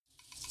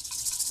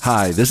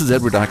Hi, this is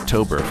Edward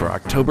October for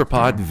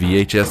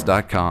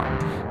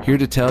OctoberPodVHS.com, here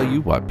to tell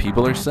you what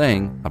people are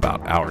saying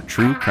about our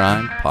true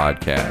crime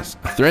podcast.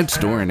 A thread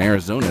store in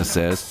Arizona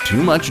says,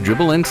 too much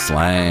dribble and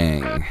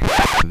slang.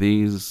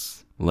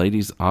 These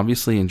ladies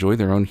obviously enjoy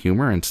their own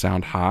humor and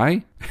sound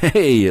high.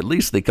 Hey, at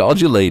least they called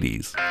you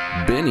ladies.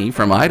 Benny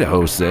from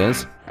Idaho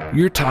says,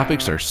 your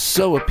topics are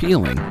so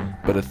appealing,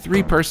 but a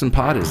 3-person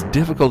pod is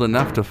difficult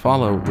enough to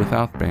follow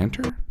without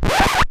banter?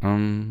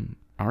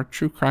 Our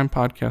true crime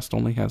podcast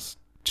only has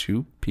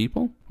 2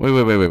 people?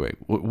 Wait.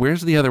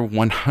 Where's the other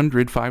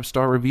 100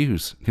 5-star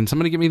reviews? Can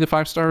somebody give me the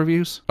 5-star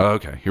reviews?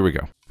 Okay, here we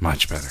go.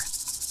 Much better.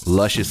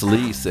 Luscious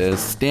Lee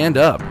says, stand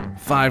up.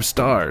 5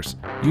 stars.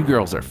 You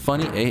girls are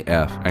funny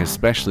AF. I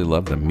especially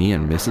love the me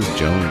and Mrs.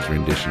 Jones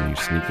rendition you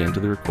sneak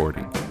into the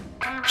recording.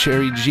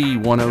 Cherry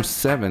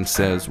G107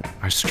 says,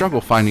 I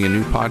struggle finding a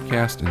new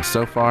podcast, and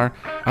so far,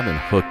 I've been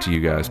hooked to you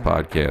guys'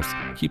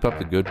 podcast. Keep up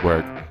the good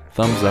work.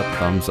 Thumbs up,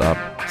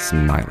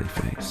 smiley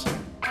face.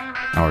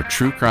 Our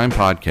true crime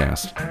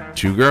podcast,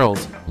 2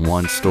 girls,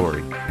 1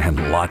 story,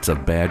 and lots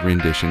of bad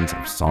renditions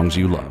of songs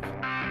you love.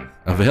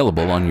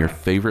 Available on your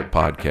favorite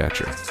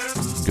podcatcher.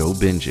 Go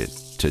binge it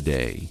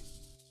today.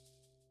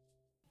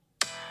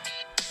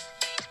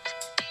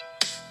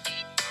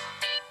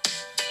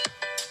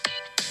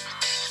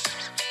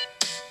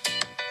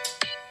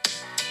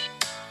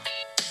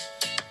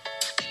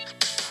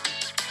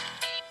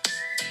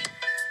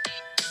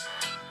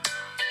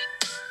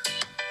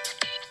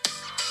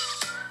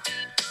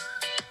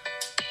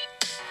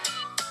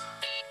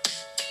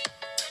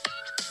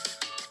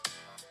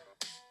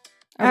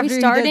 Are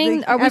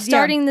we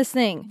starting this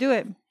thing? Do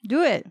it.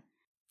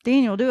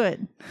 Daniel, do it.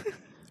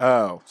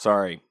 Oh,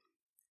 sorry.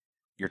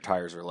 Your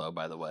tires are low,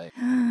 by the way.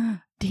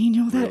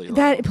 Daniel, Really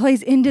that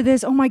plays into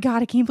this. Oh my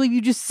God, I can't believe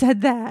you just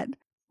said that.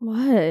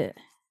 What?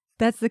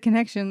 That's the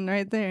connection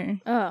right there.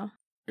 Oh.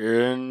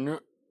 In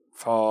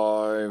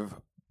 5,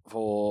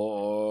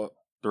 4,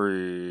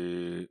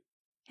 3.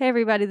 Hey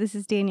everybody, this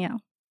is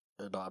Danielle.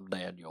 And I'm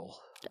Daniel.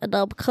 And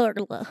I'm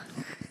Carla.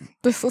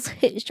 This is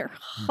Hoosier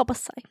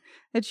Homicide.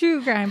 A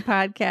true crime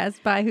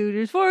podcast by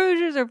Hoosiers for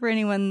Hoosiers, or for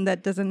anyone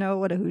that doesn't know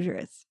what a Hoosier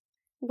is.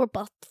 We're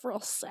both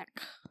real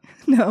sick.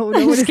 No,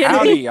 Just kidding.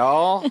 Howdy,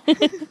 y'all.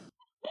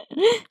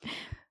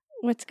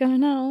 What's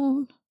going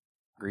on?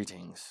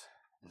 Greetings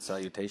and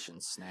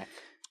salutations, snack.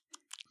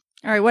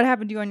 All right, what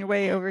happened to you on your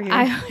way over here?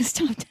 I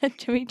stopped at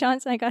Jimmy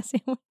John's and I got a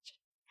sandwich.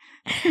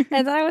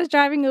 And then I was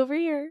driving over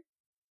here.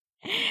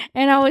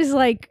 And I was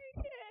like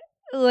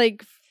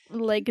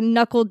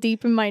knuckle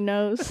deep in my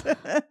nose,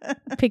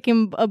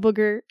 picking a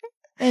booger.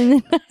 And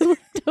then I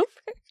looked over.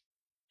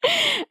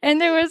 And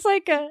there was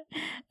like a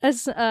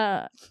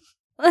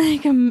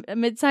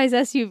mid-size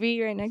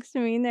SUV right next to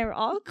me, and they were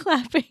all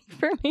clapping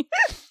for me.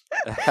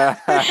 And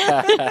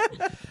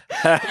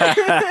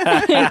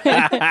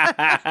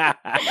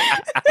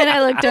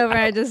I looked over,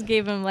 and I just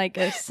gave him like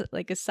a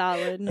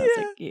solid, and I was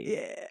like,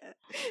 yeah.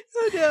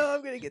 Oh no,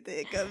 I'm gonna get the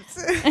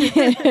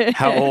hiccups.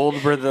 How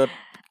old were the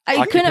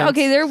I couldn't.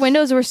 Okay, their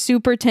windows were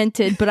super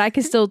tinted, but I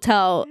could still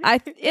tell.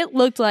 It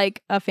looked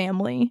like a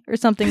family or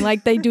something.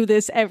 Like they do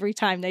this every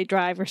time they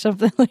drive or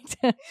something like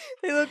that.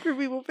 They look for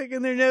people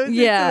picking their noses.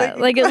 Yeah,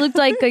 like it looked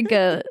like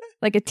a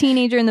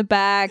teenager in the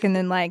back, and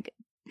then like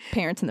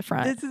parents in the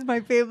front. This is my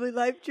family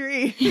life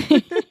tree.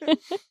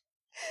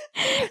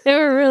 They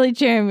were really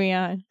cheering me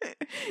on.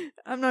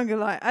 I'm not gonna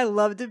lie, I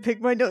love to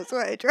pick my nose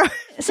when I drive.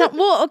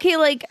 Okay,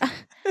 like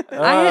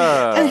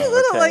I had a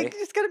little like,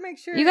 just gotta make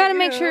sure. You gotta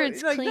make sure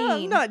it's like, clean. No,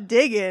 I'm not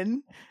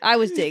digging. I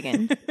was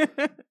digging.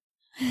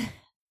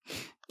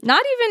 I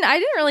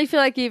didn't really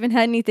feel like you even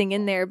had anything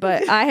in there,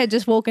 but I had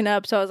just woken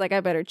up, so I was like, I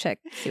better check,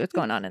 see what's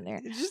going on in there.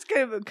 It's just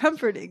kind of a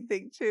comforting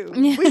thing, too.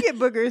 Yeah. We get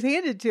boogers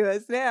handed to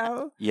us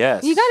now.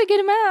 Yes. You gotta get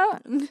them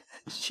out.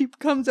 She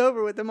comes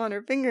over with them on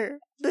her finger.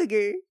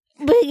 Booger.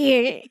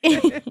 Booger.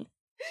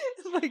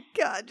 Oh my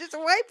God, just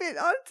wipe it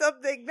on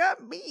something,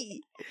 not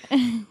me.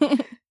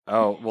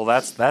 Oh, well,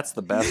 that's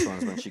the best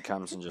ones when she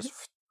comes and just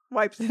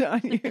wipes it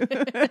on you.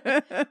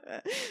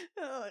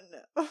 Oh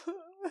no.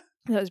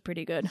 That was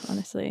pretty good,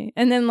 honestly.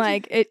 And then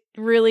like it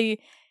really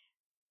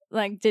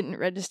like didn't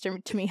register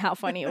to me how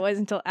funny it was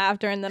until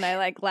after, and then I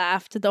like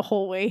laughed the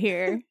whole way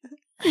here.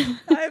 I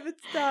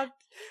haven't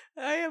stopped.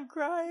 I am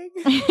crying.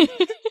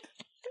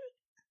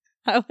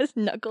 I was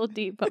knuckle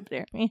deep up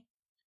there, man.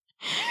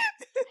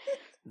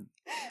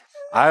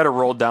 I had to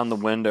roll down the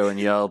window and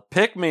yell,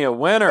 "Pick me a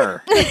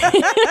winner!"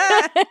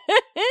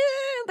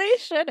 They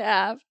should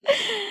have.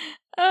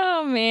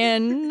 Oh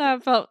man,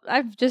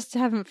 I just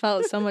haven't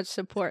felt so much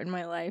support in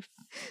my life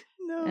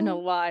in a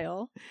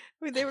while.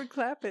 Wait, they were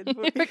clapping.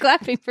 They were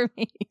clapping for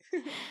me.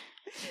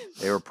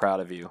 They were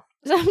proud of you.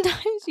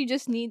 Sometimes you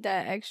just need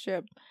that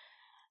extra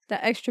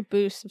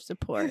boost of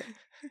support.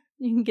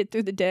 You can get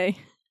through the day.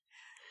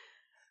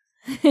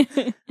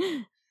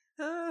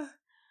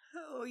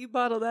 Oh, you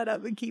bottle that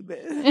up and keep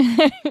it.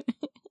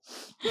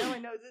 Now my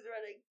nose is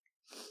running.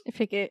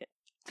 Pick it.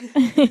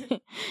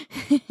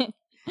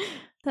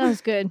 That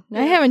was good.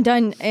 I haven't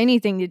done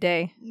anything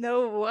today.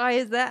 No, why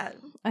is that?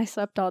 I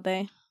slept all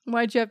day.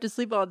 Why'd you have to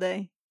sleep all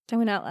day? I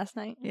went out last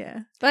night. Yeah.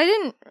 But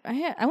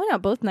I went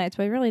out both nights,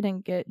 but I really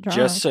didn't get drunk.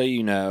 Just so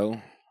you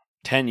know,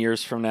 10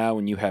 years from now,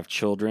 when you have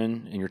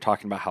children and you're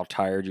talking about how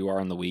tired you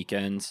are on the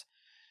weekends,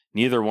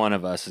 neither one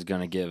of us is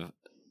going to give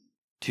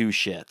two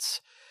shits.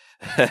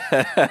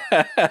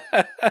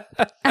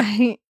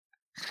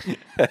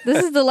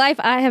 This is the life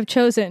I have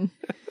chosen.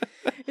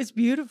 It's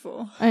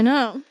beautiful. I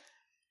know.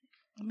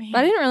 Man. But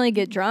I didn't really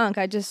get drunk.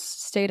 I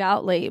just stayed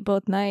out late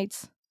both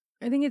nights.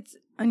 I think it's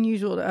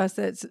unusual to us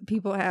that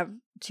people have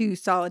 2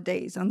 solid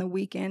days on the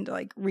weekend to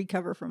like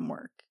recover from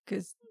work.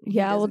 Cause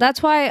Yeah, well,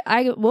 that's why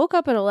I woke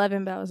up at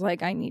 11, but I was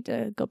like, I need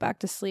to go back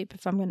to sleep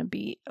if I'm going to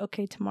be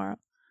okay tomorrow.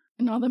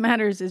 and all that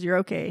matters is you're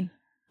okay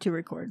to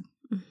record.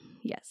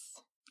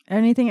 Yes.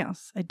 Anything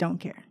else, I don't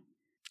care.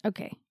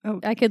 Okay.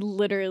 Okay. I could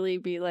literally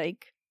be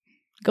like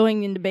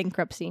going into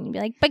bankruptcy and be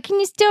like, but can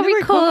you still You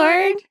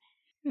record?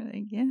 You're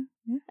like, yeah.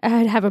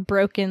 I'd have a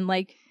broken,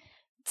 like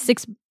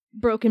 6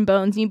 broken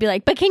bones, and you'd be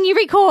like, but can you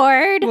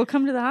record? We'll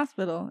come to the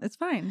hospital. It's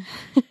fine.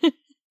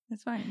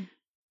 It's fine.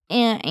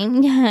 And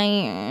I'm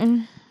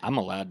tired. I'm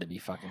allowed to be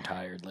fucking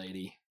tired,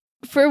 lady.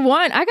 For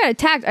one, I got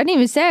attacked. I didn't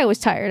even say I was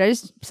tired. I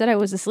just said I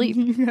was asleep.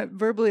 You got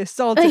verbally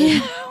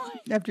assaulted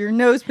after your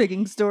nose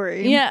picking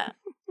story. Yeah.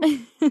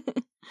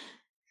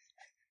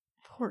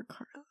 Poor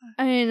Carla.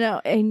 I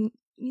know. And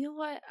you know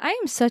what? I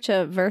am such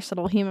a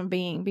versatile human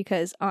being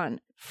because on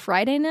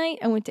Friday night,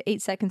 I went to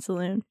 8 Second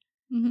Saloon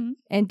Mm-hmm.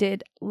 and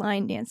did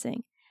line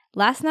dancing.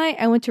 Last night,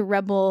 I went to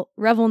Revel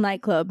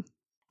nightclub.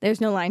 There's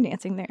no line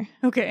dancing there.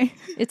 Okay.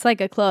 It's like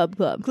a club.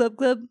 Club.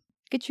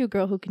 Get you a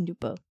girl who can do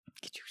both.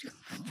 Get you.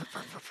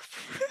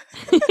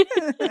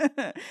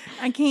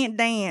 I can't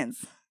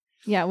dance.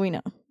 Yeah, we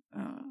know.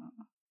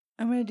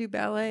 I'm gonna do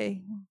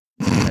ballet.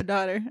 with my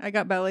daughter. I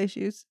got ballet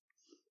shoes.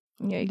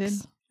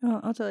 Yikes. Oh,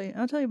 I'll tell you.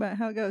 I'll tell you about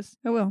how it goes.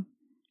 I will.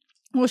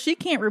 Well, she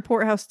can't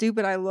report how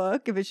stupid I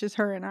look if it's just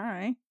her and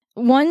I.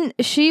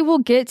 She will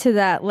get to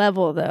that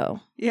level,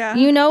 though. Yeah.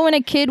 You know when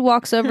a kid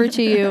walks over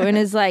to you and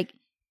is like,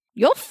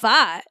 you're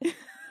fat.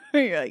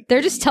 You're like,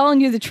 They're just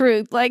telling you the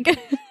truth. Like,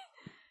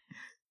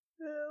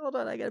 hold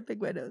on, I gotta pick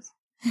my nose.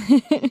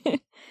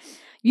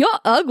 you're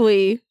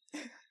ugly.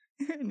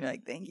 And you're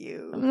like, thank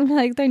you. I'm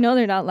like, they know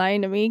they're not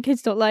lying to me.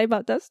 Kids don't lie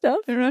about that stuff.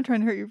 They're not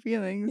trying to hurt your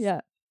feelings.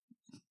 Yeah.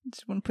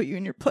 Just want to put you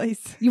in your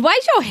place.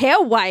 Why's your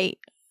hair white?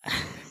 I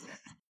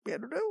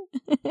don't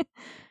know.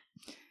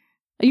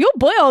 You a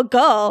boy or a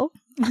girl?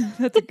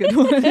 That's a good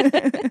one.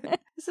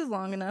 This is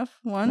long enough.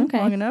 Long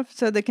enough.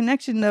 So the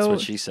connection, though. That's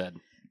what she said.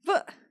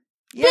 But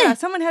yeah,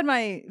 someone had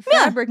my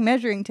fabric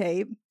measuring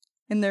tape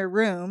in their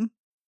room.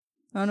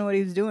 I don't know what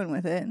he was doing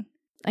with it.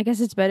 I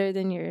guess it's better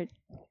than your,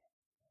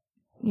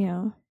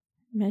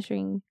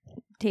 measuring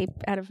tape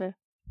out of the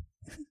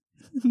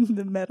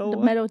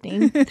metal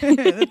thing.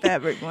 The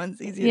fabric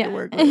one's easier to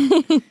work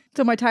with.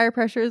 So my tire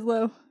pressure is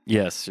low.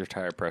 Yes, your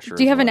tire pressure.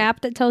 Do you is have an low.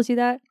 app that tells you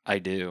that? I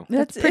do.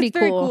 That's pretty it's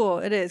very cool. cool.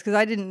 It is, because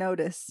I didn't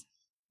notice.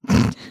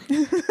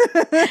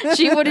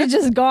 She would have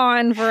just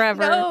gone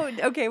forever. No,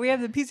 okay, we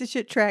have the piece of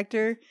shit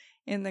tractor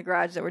in the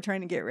garage that we're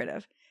trying to get rid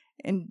of.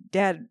 And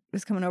Dad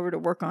was coming over to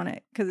work on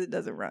it because it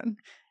doesn't run.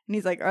 And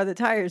he's like, are the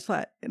tires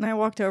flat? And I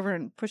walked over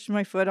and pushed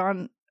my foot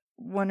on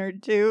 1 or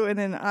 2 and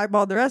then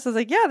eyeballed the rest. I was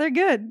like, yeah, they're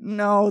good.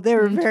 No, they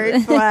were very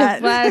flat.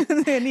 Flat.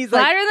 And he's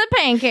Flatter like, than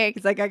pancakes.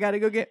 he's like, I got to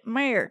go get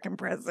my air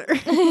compressor. I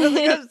was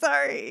like, I'm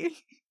sorry.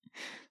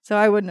 So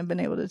I wouldn't have been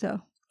able to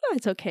tell. Oh,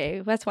 it's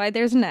okay. That's why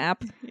there's an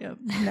app. Yep.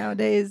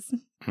 Nowadays,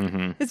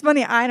 Mm-hmm. it's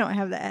funny. I don't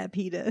have the app.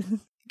 He does.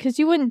 Because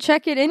you wouldn't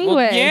check it anyway.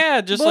 Well,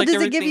 yeah, just Well, like does it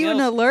everything give you else.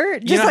 an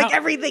alert? You Just know like how-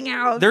 everything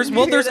else. There's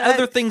You hear that?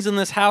 other things in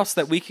this house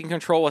that we can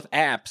control with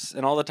apps,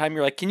 and all the time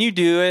you're like, "Can you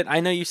do it?"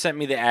 I know you sent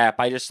me the app.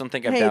 I just don't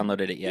think I've Hey,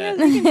 downloaded it Yeah, yet.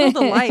 they control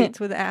the lights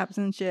with apps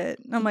and shit.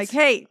 And I'm like,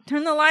 hey,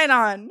 turn the light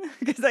on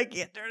because I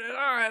can't turn it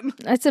on.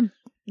 That's a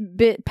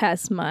bit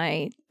past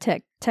my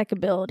tech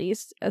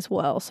abilities as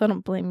well, so I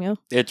don't blame you.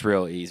 It's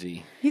real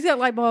easy. He's got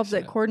light bulbs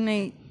that So-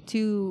 coordinate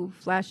 2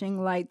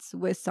 flashing lights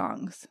with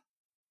songs.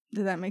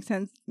 Does that make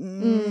sense?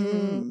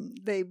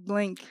 They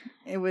blink.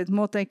 It was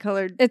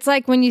multicolored. It's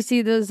like when you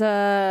see those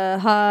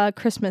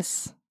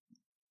Christmas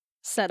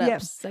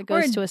setups that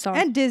goes to a song.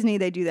 And Disney,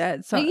 they do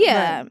that. So,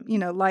 Yeah.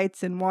 like,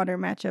 lights and water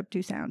match up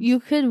to sound. You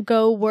could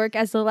go work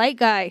as the light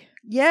guy.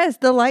 Yes,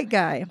 the light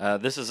guy.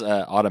 This is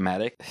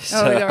automatic. Oh,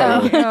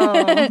 So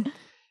no.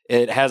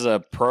 it has a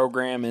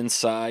program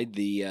inside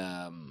the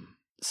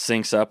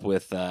syncs up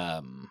with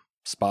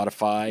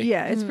Spotify.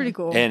 Yeah, it's pretty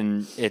cool.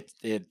 and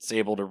it's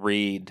able to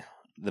read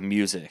the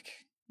music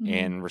Mhm.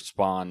 and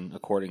respond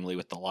accordingly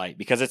with the light,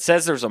 because it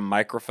says there's a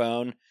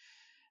microphone.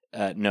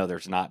 No,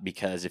 there's not,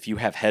 because if you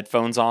have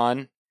headphones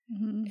on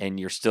Mhm. and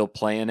you're still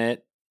playing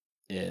it,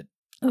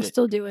 I'll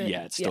still do it.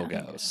 it still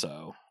goes.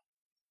 So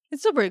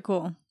It's still pretty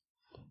cool.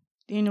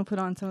 Daniel put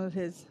on some of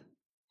his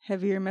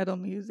heavier metal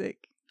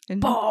music. And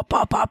Bah,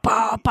 bah, bah,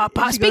 bah, bah,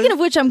 bah. She Speaking goes- of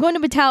which, I'm going to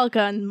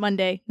Metallica on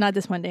Monday. Not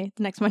this Monday,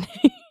 the next Monday.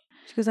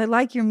 she goes, I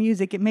like your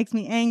music. It makes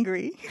me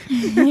angry.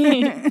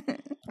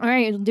 All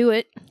right, do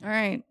it. All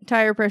right.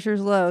 Tire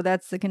pressure's low.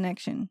 That's the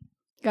connection.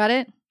 Got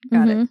it?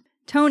 Got it.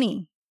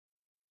 Tony.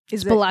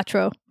 is it?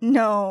 Spilatro.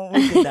 No,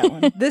 we did that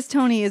one. This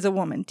Tony is a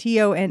woman.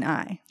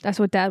 Toni. That's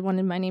what Dad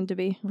wanted my name to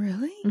be.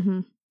 Really?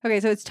 Mm-hmm. Okay,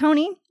 so it's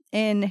Tony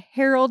and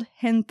Harold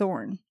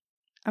Henthorne.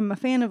 I'm a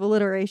fan of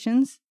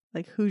alliterations,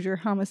 like Hoosier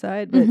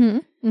Homicide. But...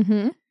 Mm-hmm.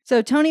 Mm-hmm.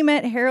 So Tony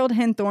met Harold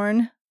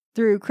Henthorne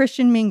through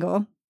Christian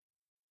Mingle,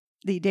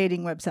 the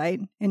dating website,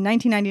 in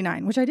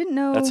 1999, which I didn't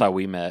know. That's how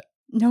we met.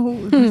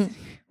 No.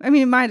 I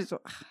mean, it might as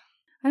well.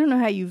 I don't know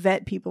how you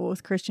vet people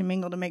with Christian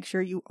Mingle to make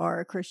sure you are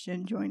a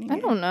Christian joining I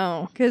don't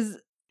know. Because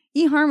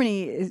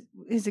eHarmony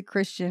is a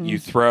Christian. You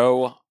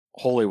throw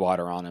holy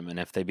water on them, and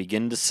if they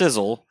begin to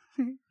sizzle,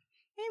 I'm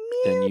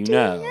then you muting,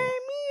 know. I'm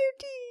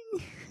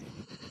muting.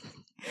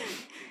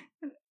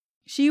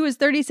 She was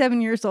 37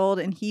 years old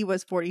and he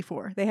was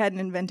 44. They hadn't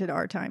invented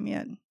our time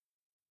yet.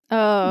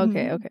 Oh,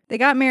 okay, Mhm. okay. They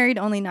got married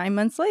only 9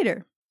 months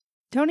later.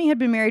 Tony had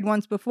been married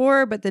once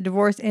before, but the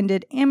divorce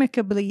ended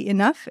amicably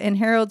enough, and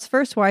Harold's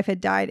first wife had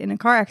died in a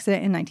car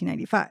accident in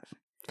 1995.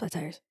 Flat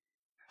tires.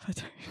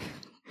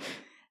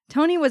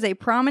 Tony was a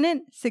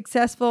prominent,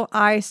 successful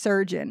eye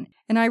surgeon,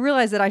 and I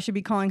realized that I should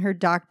be calling her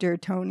Dr.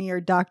 Tony or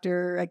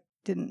Dr. I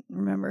didn't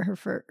remember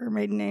her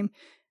maiden name,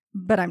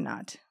 but I'm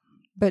not.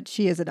 But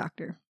she is a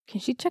doctor. Can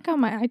she check out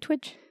my eye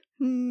twitch?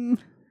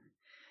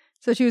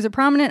 So she was a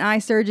prominent eye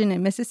surgeon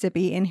in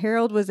Mississippi, and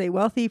Harold was a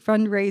wealthy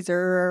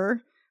fundraiser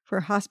for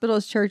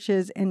hospitals,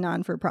 churches, and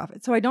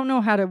non-for-profit. So I don't know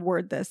how to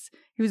word this.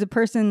 He was a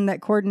person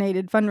that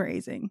coordinated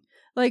fundraising.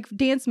 Like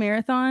dance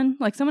marathon,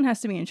 like someone has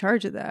to be in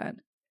charge of that.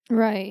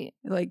 Right.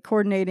 Like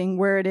coordinating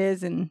where it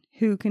is and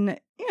who can,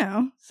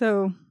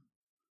 so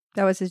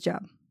that was his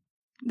job.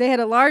 They had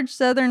a large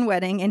southern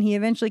wedding, and he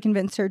eventually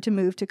convinced her to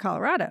move to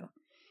Colorado.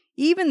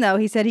 Even though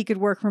he said he could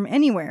work from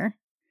anywhere,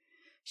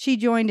 she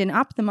joined an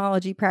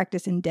ophthalmology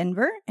practice in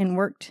Denver and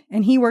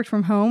he worked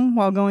from home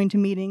while going to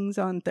meetings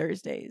on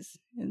Thursdays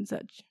and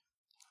such.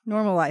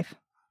 Normal life.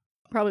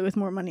 Probably with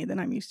more money than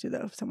I'm used to,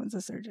 though, if someone's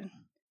a surgeon.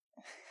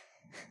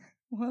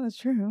 Well, that's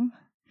true.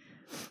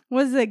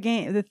 What's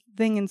the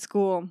thing in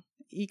school,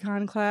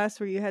 econ class,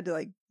 where you had to,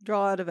 like,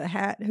 draw out of a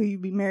hat who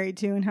you'd be married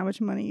to and how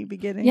much money you'd be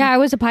getting? Yeah, I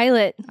was a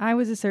pilot. I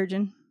was a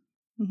surgeon.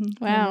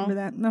 Mm-hmm. I Wow. remember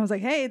that. And I was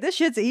like, hey, this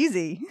shit's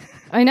easy.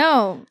 I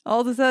know.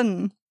 All of a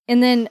sudden.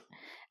 And then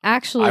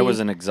actually... I was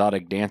an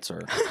exotic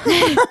dancer.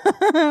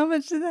 How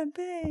much did that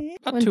pay?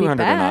 About Wouldn't be 200 a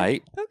bad.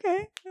 night.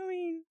 Okay. I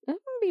mean, That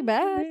wouldn't be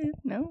bad.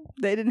 no,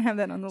 they didn't have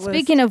that on the list.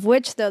 Speaking of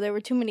which, though, there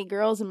were too many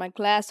girls in my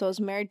class, so I was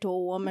married to a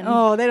woman.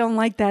 Oh, they don't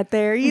like that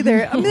there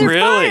either. I mean, they're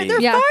Really?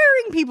 They're Yeah.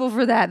 firing people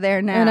for that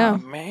there now. I know.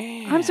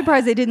 Man. I'm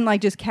surprised they didn't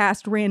like just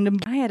cast random.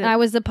 I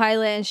was the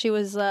pilot, and she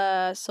was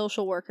a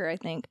social worker, I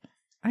think.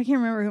 I can't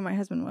remember who my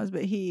husband was,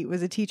 but he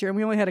was a teacher, and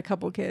we only had a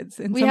couple kids.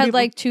 And We some had people-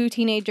 like 2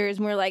 teenagers,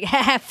 and we were like,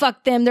 ha,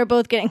 fuck them. They're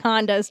both getting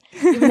Hondas,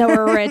 even though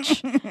we're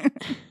rich.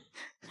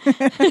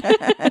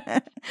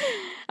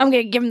 I'm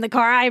going to give them the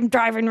car I'm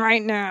driving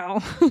right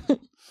now.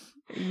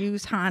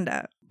 Use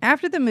Honda.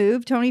 After the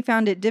move, Tony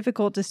found it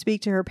difficult to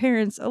speak to her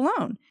parents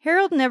alone.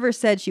 Harold never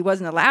said she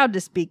wasn't allowed to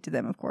speak to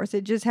them, of course.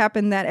 It just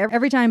happened that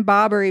every time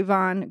Bob or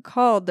Yvonne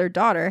called their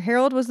daughter,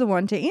 Harold was the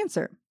one to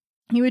answer.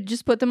 He would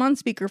just put them on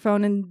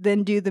speakerphone and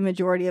then do the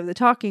majority of the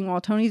talking while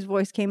Tony's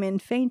voice came in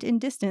faint and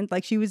distant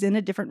like she was in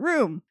a different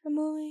room.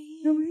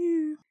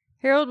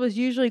 Harold was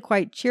usually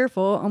quite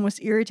cheerful,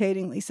 almost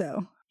irritatingly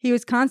so. He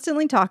was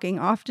constantly talking,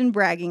 often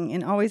bragging,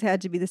 and always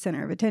had to be the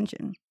center of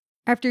attention.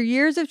 After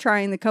years of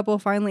trying, the couple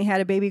finally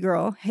had a baby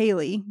girl,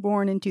 Haley,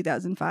 born in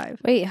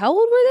 2005. Wait, how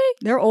old were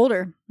they? They're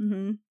older.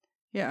 Mm-hmm.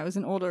 Yeah,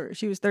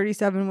 she was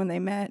 37 when they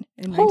met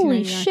in Holy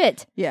 1999.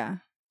 shit. Yeah.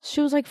 She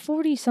was like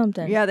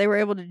 40-something. Yeah, they were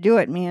able to do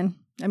it, man.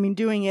 I mean,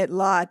 doing it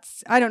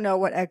lots. I don't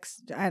know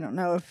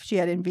if she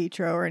had in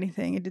vitro or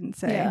anything. It didn't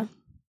say. Yeah.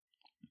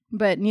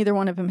 But neither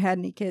one of them had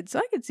any kids. So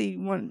I could see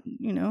one,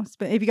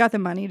 if you got the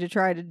money to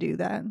try to do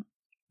that.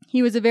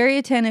 He was a very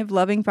attentive,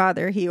 loving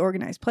father. He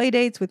organized play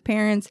dates with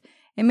parents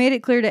and made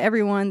it clear to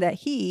everyone that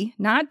he,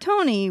 not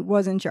Tony,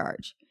 was in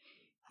charge.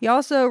 He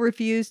also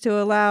refused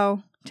to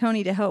allow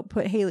Tony to help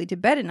put Haley to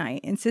bed at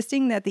night,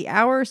 insisting that the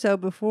hour or so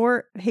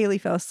before Haley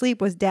fell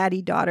asleep was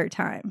daddy-daughter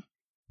time.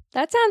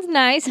 That sounds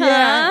nice,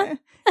 huh?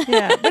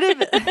 Yeah. But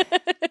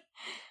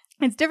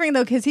it's different,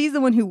 though, because he's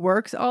the one who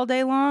works all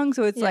day long.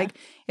 So it's Yeah. like,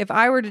 if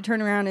I were to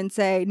turn around and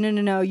say,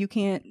 no, you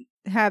can't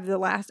have the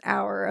last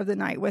hour of the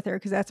night with her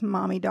because that's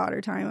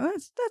mommy-daughter time. Well,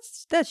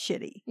 that's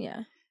shitty.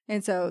 Yeah.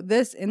 And so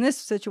in this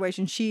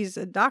situation, she's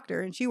a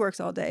doctor and she works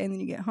all day, and then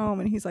you get home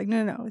and he's like,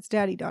 no, it's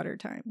daddy-daughter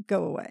time.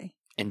 Go away.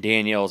 And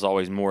Danielle's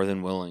always more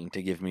than willing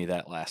to give me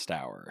that last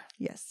hour.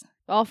 Yes.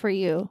 All for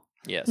you.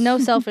 Yes. No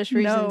selfish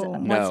reasons No.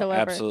 whatsoever. No,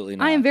 absolutely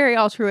not. I am very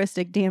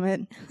altruistic, damn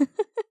it.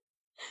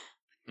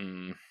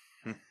 Mm.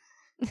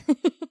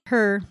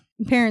 Her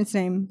parents'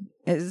 name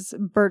is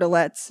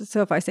Bertolettes.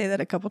 So if I say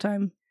that a couple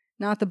times,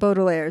 not the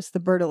Baudelaires, the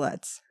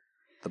Bertolettes.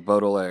 The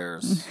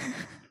Baudelaires.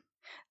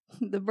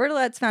 The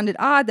Bertolettes found it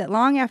odd that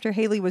long after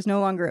Haley was no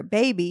longer a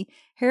baby,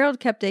 Harold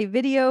kept a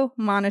video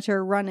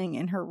monitor running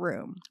in her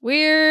room.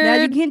 Weird. Now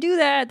you can't do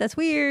that. That's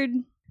weird.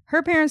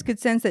 Her parents could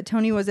sense that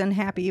Toni was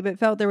unhappy, but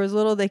felt there was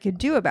little they could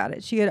do about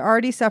it. She had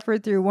already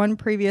suffered through one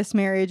previous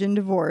marriage and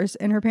divorce,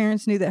 and her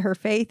parents knew that her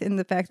faith in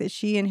the fact that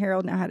she and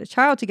Harold now had a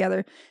child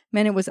together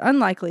meant it was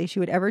unlikely she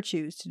would ever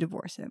choose to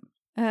divorce him.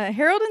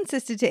 Harold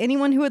insisted to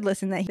anyone who would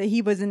listen that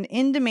he was an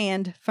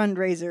in-demand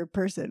fundraiser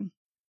person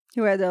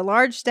who had a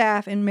large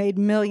staff and made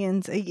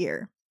millions a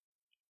year.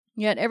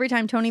 Yet every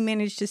time Toni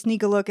managed to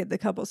sneak a look at the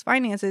couple's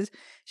finances,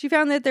 she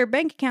found that their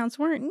bank accounts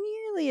weren't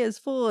nearly as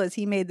full as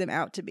he made them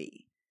out to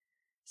be.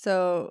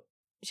 So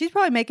she's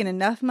probably making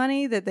enough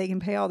money that they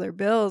can pay all their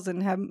bills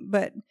and have,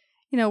 but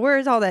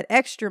where's all that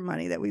extra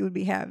money that we would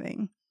be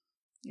having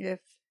if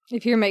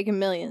you're making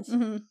millions?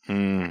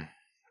 Mm-hmm.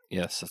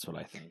 Yes, that's what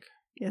I think.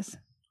 Yes.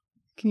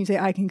 Can you say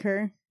I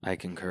concur? I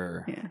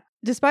concur. Yeah.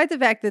 Despite the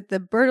fact that the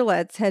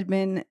Bertolettes had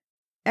been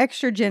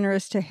extra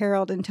generous to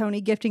Harold and Toni,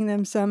 gifting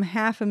them some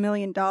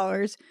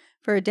 $500,000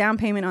 for a down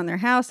payment on their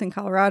house in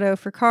Colorado,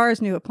 for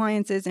cars, new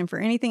appliances, and for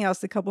anything else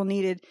the couple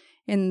needed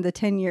in the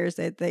 10 years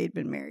that they'd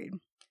been married.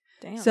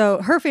 Damn.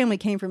 So her family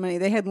came from money.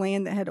 They had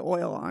land that had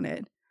oil on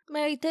it.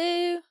 Me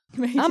too.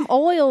 I'm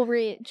oil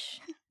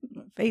rich.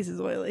 Face is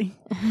oily.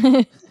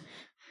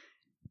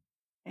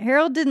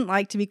 Harold didn't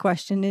like to be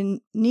questioned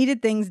and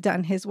needed things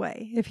done his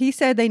way. If he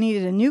said they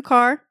needed a new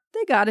car,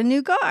 they got a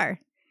new car.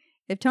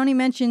 If Toni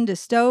mentioned a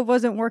stove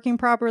wasn't working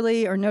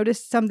properly or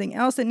noticed something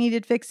else that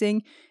needed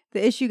fixing,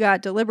 the issue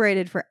got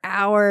deliberated for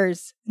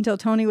hours until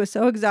Toni was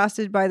so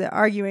exhausted by the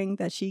arguing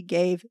that she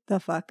gave the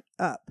fuck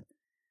up,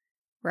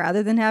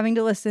 rather than having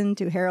to listen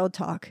to Harold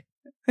talk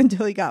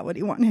until he got what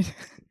he wanted.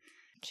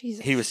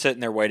 Jesus. He was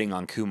sitting there waiting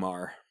on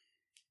Kumar.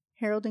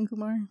 Harold and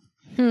Kumar.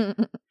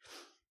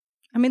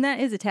 I mean, that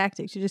is a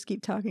tactic to just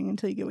keep talking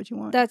until you get what you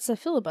want. That's a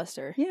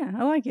filibuster. Yeah,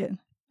 I like it.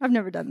 I've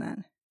never done that.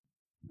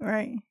 All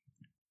right.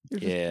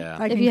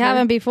 Yeah. If you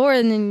haven't before,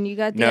 and then you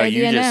got the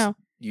idea now.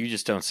 You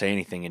just don't say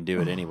anything and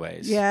do it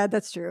anyways. Yeah,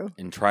 that's true.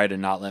 And try to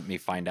not let me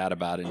find out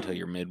about it until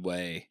you're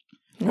midway.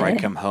 Or I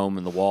come home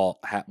and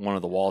one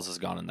of the walls is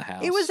gone in the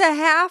house. It was a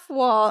half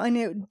wall and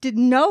it did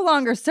no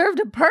longer serve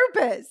a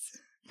purpose.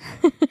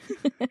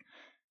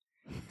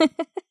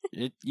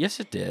 Yes,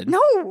 it did.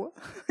 No,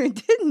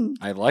 it didn't.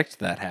 I liked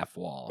that half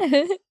wall.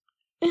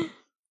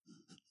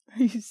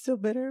 Are you still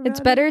bitter about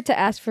It's better to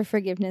ask for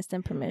forgiveness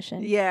than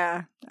permission.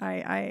 Yeah,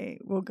 I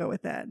will go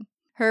with that.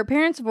 Her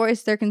parents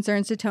voiced their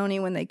concerns to Toni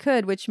when they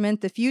could, which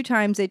meant the few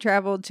times they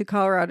traveled to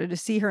Colorado to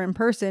see her in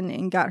person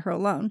and got her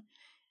alone.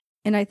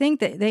 And I think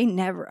that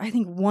I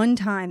think one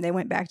time they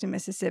went back to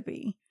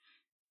Mississippi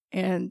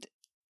and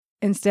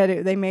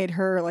instead they made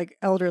her like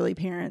elderly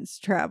parents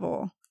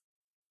travel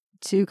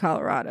to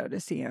Colorado to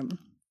see him.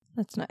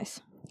 That's nice.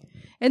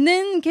 And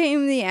then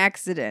came the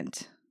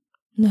accident.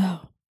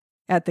 No.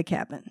 At the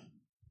cabin.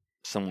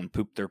 Someone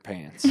pooped their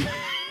pants.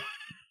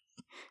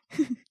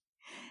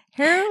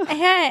 Harold I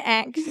had an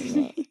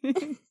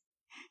accident.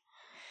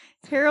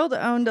 Harold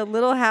owned a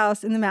little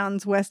house in the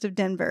mountains west of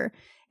Denver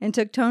and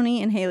took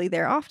Toni and Haley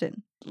there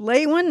often.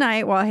 Late one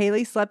night, while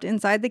Haley slept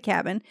inside the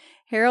cabin,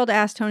 Harold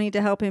asked Toni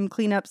to help him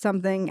clean up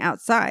something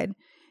outside.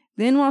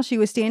 Then, while she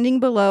was standing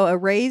below a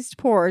raised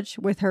porch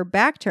with her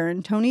back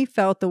turned, Toni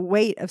felt the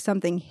weight of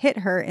something hit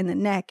her in the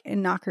neck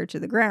and knock her to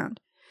the ground.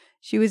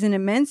 She was in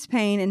immense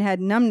pain and had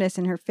numbness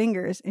in her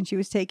fingers, and she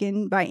was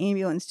taken by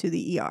ambulance to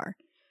the ER.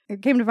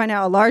 It came to find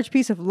out a large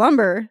piece of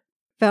lumber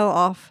fell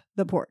off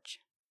the porch.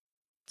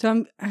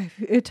 So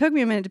it took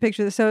me a minute to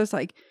picture this. So it's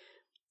like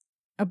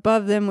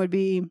above them would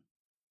be,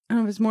 I don't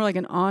know if it's more like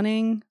an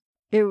awning.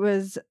 It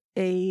was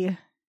a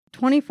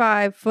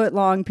 25-foot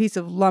long piece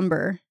of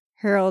lumber,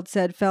 Harold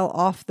said, fell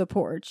off the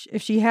porch.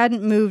 If she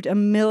hadn't moved a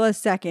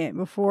millisecond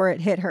before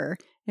it hit her,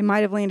 it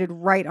might have landed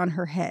right on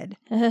her head.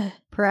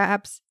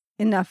 Perhaps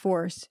enough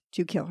force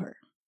to kill her.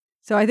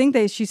 So I think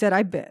she said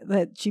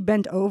that she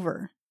bent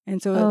over.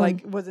 And so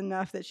it was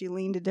enough that she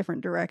leaned a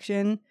different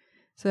direction.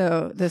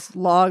 So this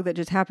log that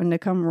just happened to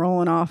come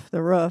rolling off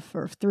the roof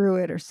or through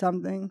it or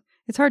something.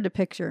 It's hard to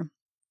picture.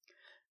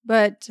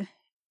 But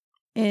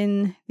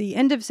in the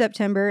end of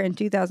September in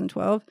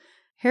 2012,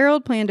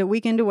 Harold planned a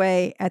weekend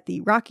away at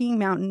the Rocky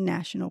Mountain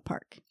National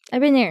Park.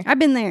 I've been there. I've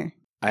been there.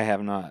 I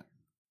have not.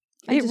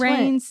 It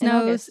rains,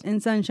 snows,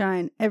 and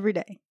sunshine every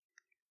day.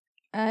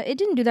 It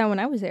didn't do that when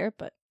I was there,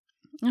 but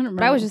I don't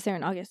remember. I was just there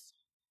in August.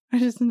 I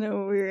just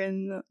know we were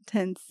in the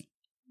tents.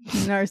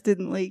 And ours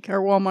didn't leak. Our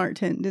Walmart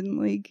tent didn't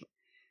leak.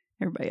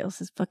 Everybody else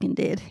is fucking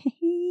dead.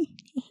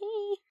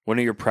 One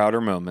of your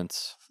prouder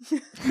moments.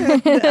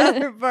 The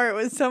other part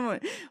was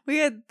we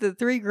had the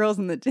 3 girls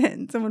in the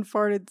tent. Someone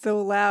farted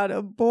so loud,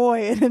 a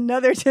boy in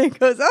another tent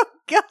goes, "Oh,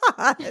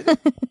 God."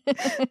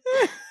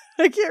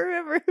 I can't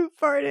remember who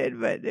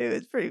farted, but it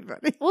was pretty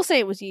funny. We'll say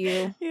it was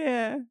you.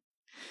 Yeah.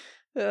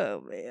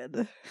 Oh,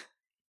 man.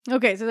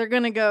 Okay, so they're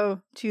going to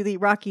go to the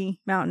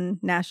Rocky Mountain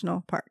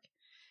National Park.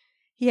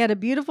 He had a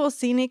beautiful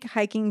scenic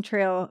hiking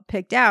trail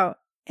picked out,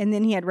 and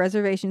then he had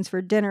reservations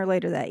for dinner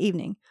later that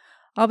evening.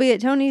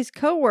 Albeit Toni's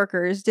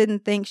co-workers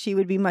didn't think she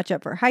would be much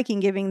up for hiking,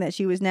 given that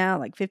she was now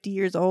like 50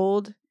 years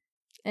old.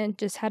 And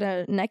just had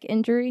a neck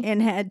injury.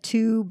 and had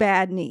 2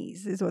 bad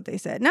knees, is what they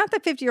said. Not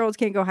that 50-year-olds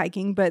can't go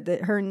hiking, but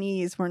that her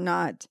knees were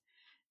not,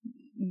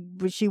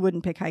 she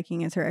wouldn't pick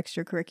hiking as her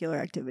extracurricular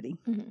activity.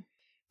 Mhm.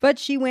 But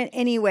she went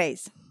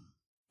anyways.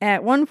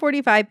 At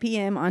 1:45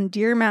 p.m. on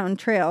Deer Mountain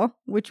Trail,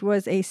 which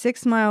was a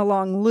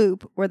 6-mile-long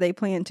loop where they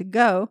planned to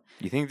go.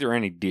 You think there are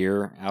any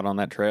deer out on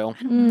that trail?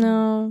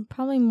 No,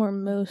 probably more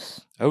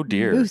moose. Oh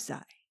dear.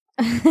 Moose-eye.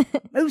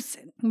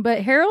 Moosin'.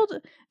 But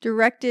Harold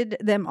directed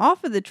them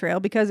off of the trail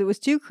because it was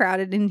too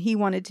crowded and he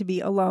wanted to be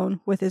alone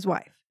with his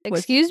wife.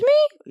 Excuse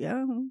me?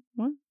 Yeah.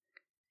 What?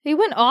 He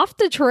went off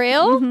the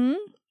trail? Mhm.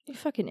 You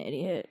fucking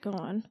idiot. Go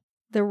on.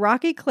 The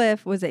rocky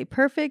cliff was a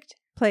perfect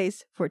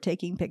place for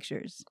taking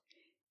pictures.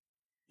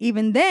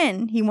 Even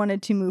then, he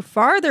wanted to move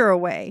farther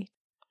away.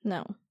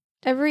 No.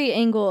 Every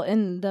angle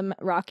in the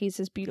Rockies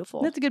is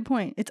beautiful. That's a good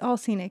point. It's all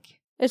scenic.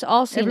 It's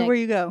all scenic. Everywhere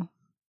you go.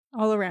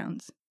 All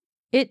around.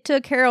 It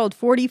took Harold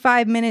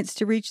 45 minutes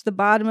to reach the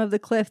bottom of the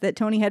cliff that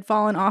Tony had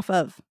fallen off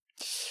of.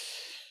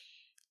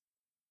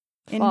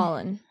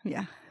 Fallen.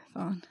 Yeah,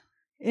 fallen.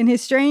 In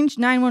his strange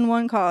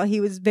 911 call, he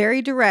was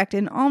very direct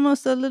and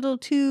almost a little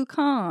too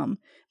calm,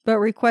 but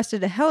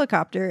requested a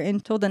helicopter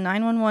and told the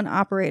 911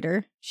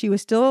 operator she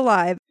was still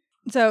alive.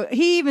 So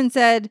he even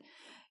said,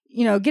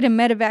 you know, get a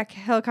medevac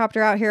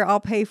helicopter out here. I'll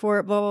pay for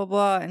it, blah, blah,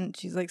 blah. And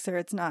she's like, sir,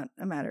 it's not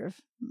a matter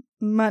of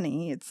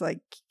money. It's like,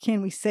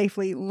 can we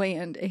safely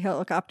land a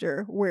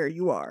helicopter where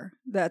you are?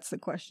 That's the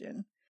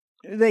question.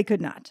 They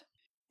could not.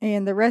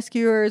 And the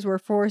rescuers were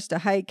forced to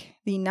hike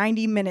the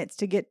 90 minutes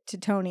to get to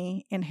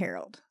Tony and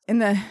Harold.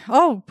 And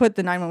I'll put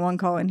the 911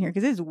 call in here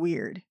because it's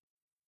weird.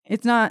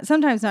 It's not,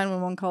 sometimes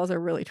 911 calls are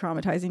really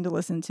traumatizing to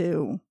listen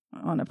to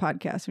on a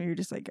podcast when you're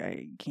just like,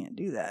 I can't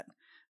do that.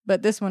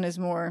 But this one is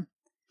more,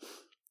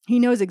 he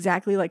knows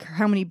exactly like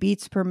how many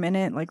beats per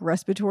minute, like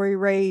respiratory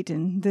rate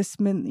and this,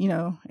 you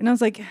know, and I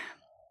was like,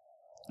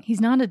 he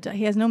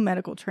has no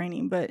medical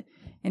training,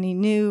 and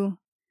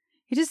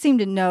he just seemed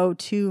to know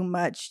too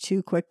much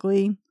too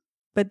quickly.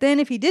 But then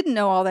if he didn't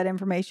know all that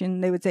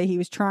information, they would say he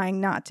was trying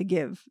not to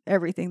give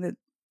everything that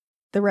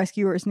the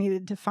rescuers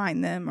needed to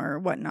find them or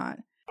whatnot.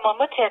 Mom,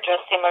 what's the address,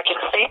 the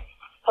emergency?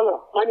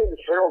 Hello, my name is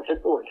Harold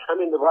Hipwood.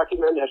 I'm in the Rocky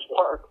Mountain National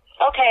Park.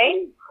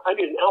 Okay. I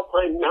need an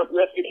Alpine Mountain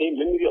Rescue Team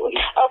immediately.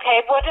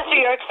 Okay, what is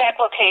your exact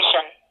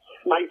location?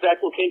 My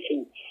exact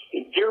location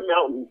is Deer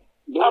Mountain,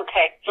 North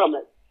Okay.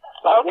 Summit,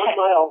 about Okay.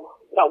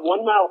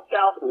 1 mile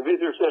south of the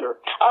visitor center.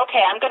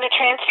 Okay, I'm going to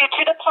transfer you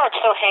to the park,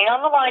 so hang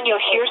on the line.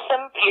 You're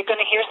going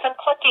to hear some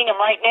clicking, and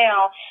right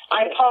now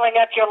I'm pulling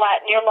up your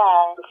lat and your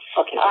long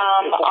Okay.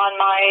 on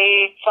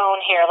my phone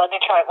here. Let me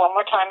try it one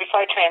more time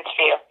before I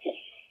transfer you.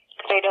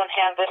 They don't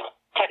have this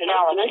Can I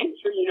technology. make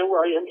sure you know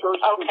where I am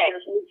first? Okay.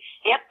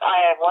 Yep, I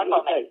have one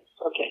moment.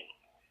 Okay.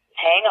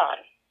 Hang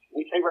on.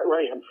 You say right where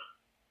I am.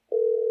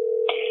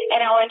 And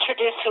I'll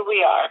introduce who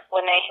we are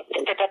when they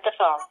pick up the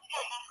phone.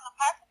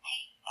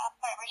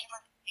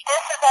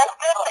 This is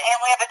Estes, and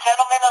we have a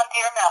gentleman on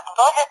Deer Mountain.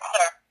 Go ahead,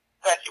 sir.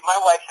 Thank you.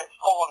 My wife has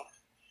fallen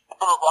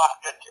from a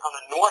rock on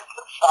the north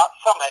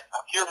summit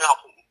of Deer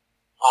Mountain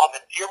on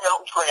the Deer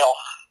Mountain Trail.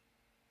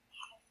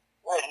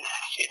 And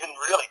she's in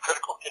really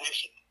critical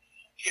condition.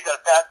 She's got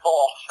a bad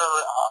fall.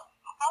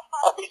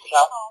 Her feet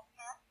out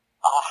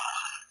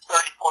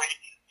 30, 40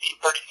 feet,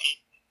 30 feet.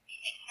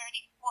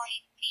 30,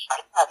 40 feet.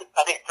 I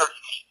think 30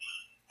 feet.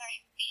 30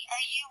 feet.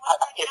 Are you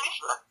I can't be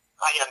sure.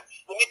 I am.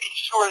 Let me be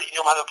sure that you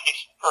know my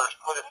location first.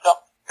 With a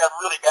got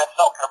really bad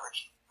cell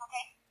coverage.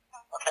 Okay.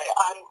 Okay,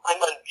 I'm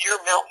on Deer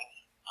Mountain.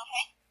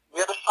 Okay.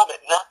 Near the summit,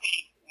 not the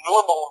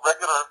normal,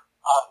 regular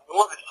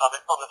northern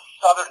summit, on the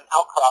southern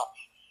outcrops.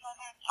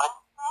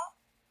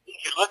 If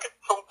you look at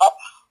from up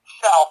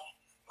south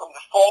from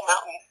the Fall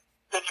Mountain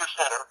Visitor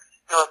Center,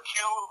 there are 2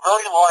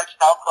 very large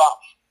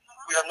outcrops.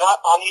 We are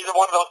not on either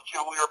one of those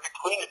 2. We are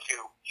between the 2.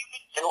 You're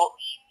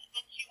between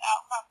the 2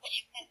 outcrops that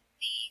you can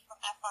see from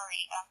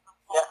FRE from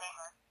Fall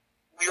River.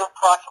 We are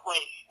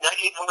approximately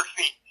 9,800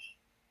 feet.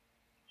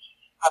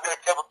 I'm going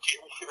to table to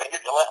you. Let me see if I can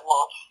get the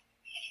launch.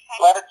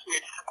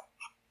 Latitude,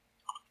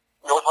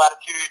 north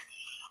latitude,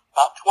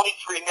 about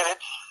 23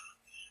 minutes,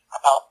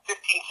 about 15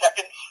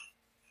 seconds.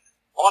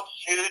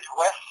 Longitude,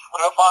 west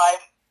 105,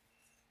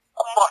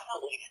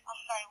 approximately.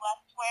 I'm sorry,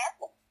 west where?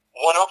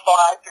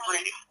 105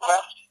 degrees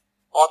west.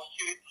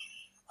 Longitude,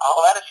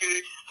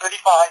 latitude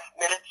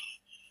 35 minutes,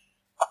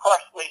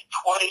 approximately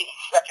 20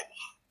 seconds.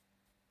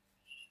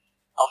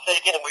 I'll say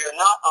again, we are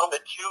not on the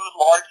 2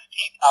 large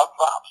steep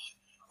outcrops.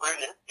 We're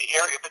in the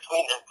area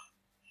between them.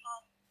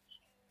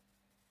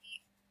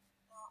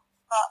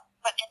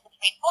 But in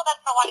between. Hold on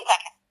for 1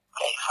 second.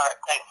 Okay, all right,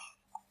 thanks.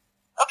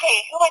 Okay,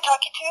 who am I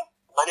talking to?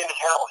 My name is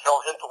Harold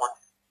Hinthorn.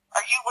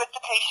 Are you with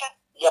the patient?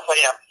 Yes, I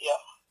am, yes.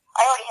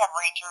 I already have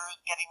rangers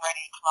getting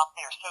ready to come up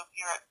there. So if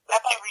you're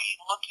actually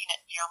looking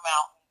at Deer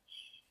Mountain,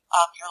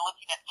 you're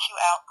looking at 2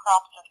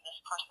 outcrops, and this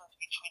person's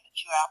between the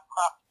 2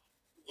 outcrops.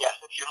 Yes,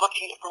 if you're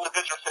looking from the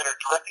visitor center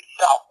directly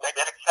south,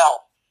 magnetic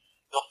south,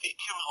 you'll see 2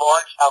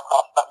 large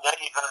outcrops, about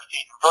 9,800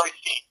 feet, very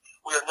steep.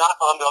 We are not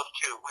on those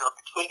 2. We are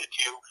between the 2,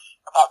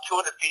 about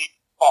 200 feet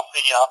off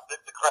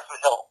the crest of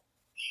the hill.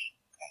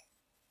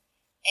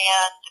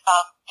 And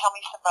tell me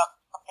some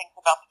things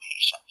about the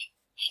patient.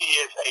 She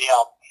is a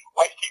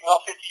white female,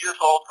 50 years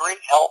old,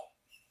 great health.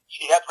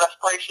 She has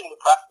respiration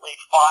approximately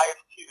 5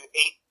 to 8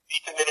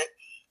 beats a minute.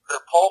 Her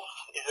pulse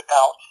is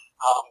about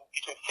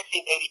between 60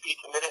 and 80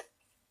 beats a minute.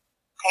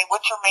 Okay,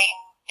 what's her main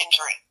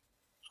injury?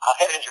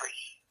 Head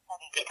injuries,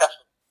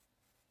 concussion.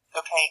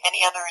 Okay,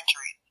 any other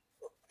injuries?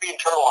 The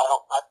internal,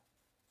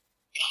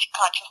 Is she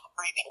conscious and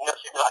breathing? no,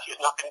 she's not. She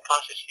has not been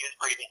conscious. She is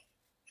breathing.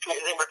 Between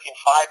 5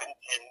 and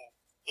 8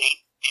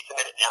 beats a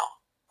minute now.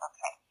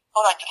 Okay.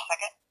 Hold on just a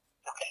second.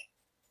 Okay.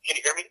 Can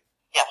you hear me?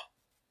 Yes.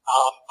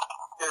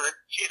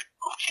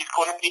 She's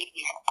going to need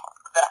you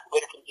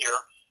evacuated from here.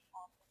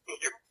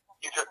 Is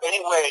there any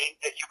way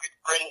that you could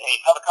bring a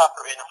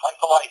helicopter in, a flight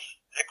to life?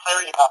 There's a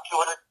clearing about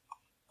 200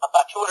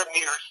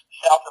 meters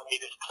south of me,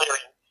 this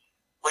clearing,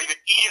 where you could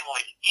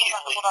easily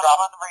Hold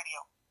drop. on the radio.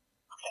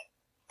 Okay.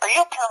 Are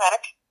you a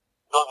paramedic?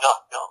 No.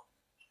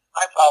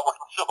 I work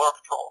with Civil Air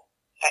Patrol.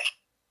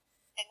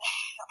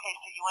 Okay,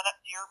 so you went up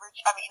to your ridge.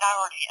 I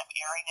already am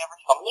airing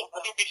everything.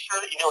 Let me be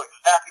sure that you know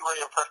exactly where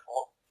you're, first of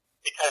all,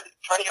 because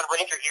trying to get a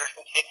ranger here is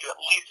going to take you at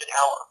least an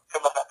hour to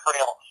come up that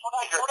trail. Hold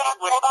on.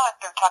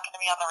 They're talking to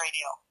me on the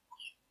radio.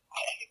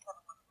 Okay.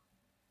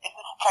 Is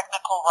this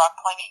technical rock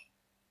climbing?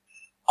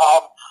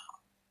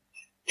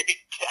 If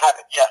you have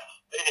it, yes.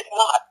 It's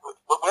not.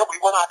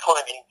 We're not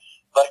climbing,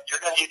 but you're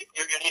going to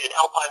need an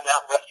Alpine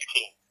Mountain Rescue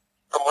Team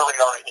from where we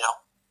are right now.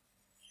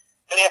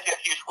 Let me ask you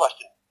a huge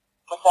question.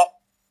 What's that?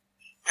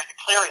 There's a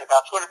clearing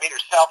about 200 meters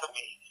south of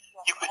me.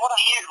 You could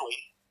easily.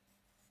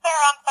 Sir,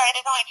 I'm sorry.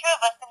 There's only 2 of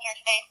us in here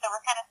today, so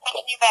we're kind of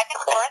switching you back and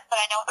forth, but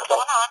I know what's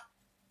going on.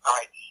 All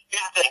right.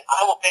 Here's the thing.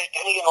 I will pay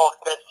any and all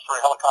expenses for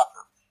a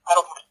helicopter. I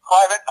don't care if it's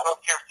private. I don't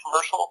care if it's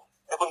commercial.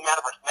 It wouldn't matter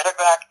if it's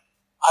medevac.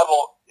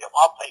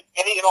 I'll pay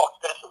any and all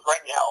expenses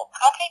right now.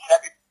 Okay.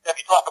 Have you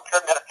drop a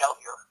paramedic down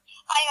here?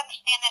 I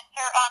understand that,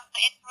 sir.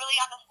 It's really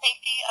on the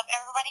safety of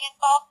everybody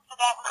involved, so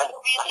that would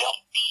really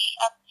be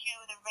up to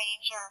the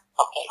ranger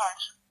in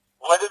charge.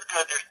 Weather's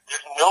good.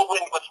 There's no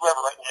wind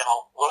whatsoever right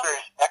now. Weather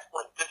is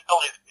excellent. This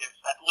building is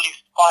at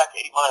least 5 to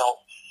 8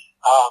 miles.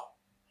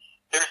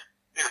 There's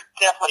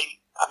definitely.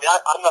 I'm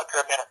not a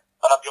paramedic,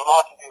 but I'm doing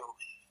all I can do.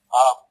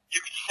 You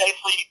can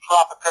safely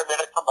drop a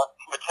paramedic from a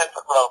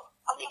 10-foot rope.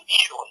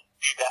 Easily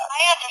do that.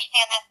 I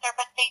understand that, sir,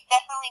 but they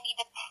definitely need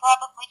to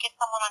probably get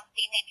someone on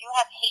scene. They do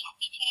have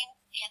hasty teams,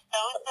 and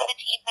those are the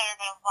teams that are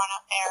going to run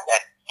up there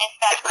as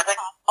fast as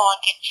possible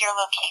and get to your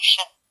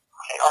location.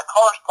 Okay, our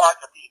car is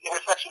parked at the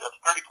intersection of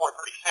 34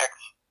 and 36,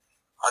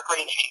 our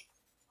green Jeep,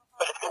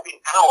 but it's going to be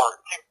an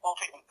hour. It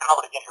won't take an hour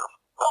to get here.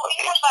 Well, we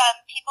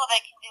have people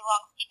that can do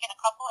long peak in a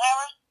couple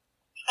hours,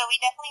 so we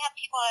definitely have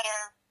people that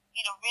are,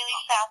 really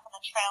fast on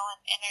the trail, and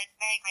they're in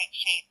very great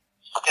shape.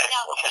 Okay.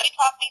 Now, can you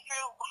talk me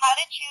through, how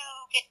did you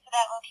get to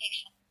that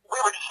location?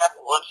 We were just having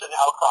lunch in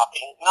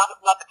outcropping, not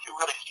the 2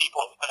 really steep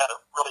ones, but at a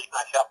really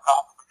nice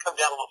outcrop. We come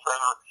down a little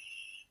further,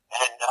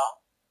 and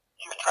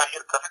he was trying to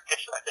get a perfect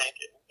picture, I think,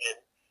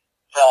 and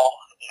fell,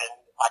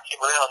 and I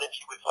came around, and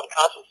she was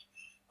unconscious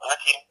by the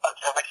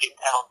time I came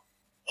down.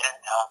 And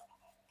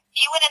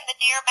you went in the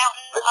Deer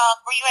Mountain,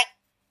 were you at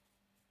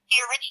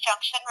Deer Ridge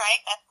Junction,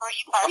 right? That's where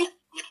you parked?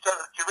 We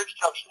started at Deer Ridge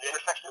Junction, the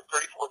intersection of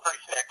 34 and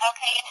 36.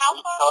 Okay, and how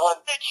far was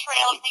the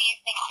trail do you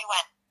think you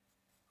went?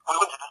 We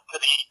went to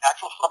the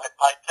actual summit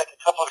by taking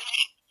a couple of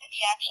feet. To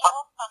the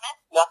actual summit?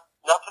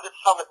 Not to the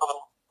summit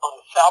on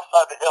the south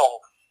side of the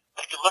hill.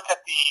 But if you look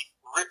at the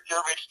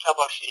Deer Ridge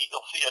Tumbo sheet,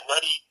 you'll see a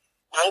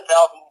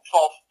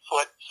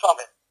 9,012-foot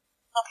summit.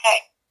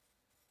 Okay.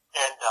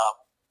 And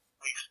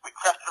we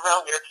crested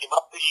around there, came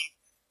up the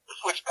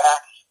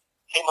switchbacks,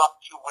 came up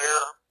to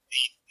where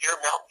the Deer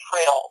Mountain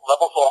Trail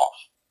levels off.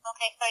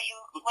 Okay, so you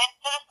went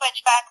to the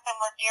switchbacks and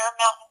where Deer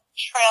Mountain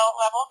Trail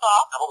levels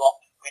off.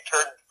 We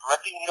turned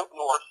directly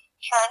north.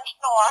 Turned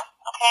north,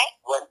 okay.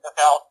 Went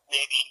about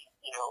maybe,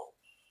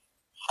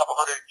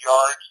 several hundred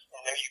yards,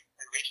 and there you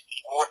reached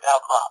the north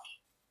outcrops.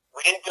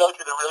 We didn't go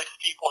to the really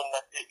steep one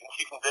that you can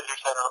see from the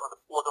visitor center,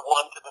 or the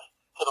one to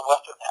the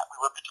west of that. We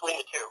were between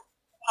the 2.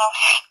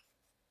 Okay.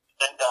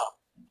 And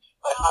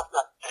but I'm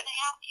not. Can I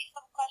ask you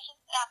some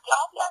questions? How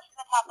far from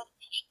the top of the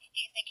peak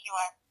do you think you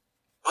are?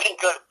 We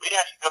didn't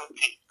actually go to the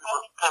peak.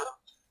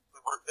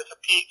 There's a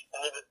peak,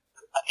 and then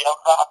at the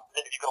outcrop, and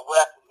then if you go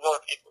west, there's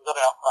another peak,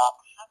 another outcrop.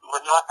 Okay. We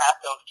were not at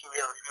those 2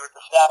 areas. We were at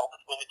the saddle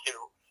between the 2.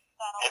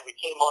 And we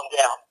came on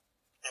down,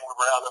 and we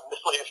were on a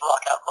miscellaneous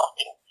rock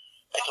outcropping,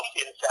 as you'll see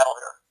in the saddle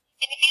there.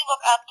 And if you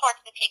look up towards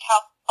the peak,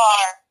 how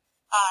far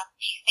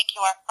do you think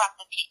you are from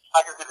the peak?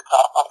 I can see the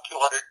top. I'm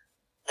 200,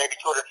 maybe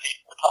 200 feet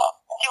from the top.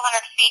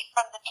 200 feet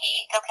from the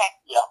peak, okay.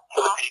 Yeah,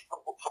 from the peak,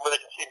 from where they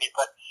can see me,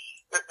 but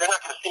they're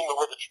not going to see me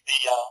where the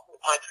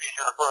pine trees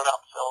here are grown up,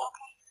 so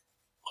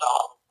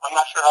I'm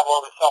not sure how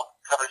long the cell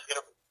cover is going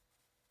to be.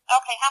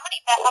 Okay, how much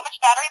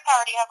battery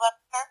power do you have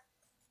left, sir?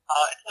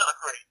 It's not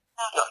great.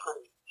 No. It's not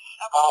great.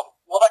 Okay.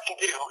 What I can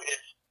do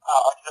is,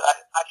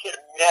 I can't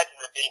imagine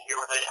it being here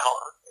within an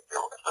hour if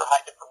they're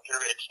hiking from Deer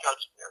Ridge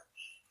Junction there.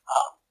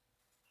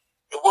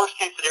 The worst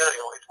case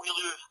scenario, if we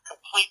lose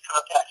complete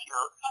contact here,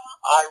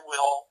 I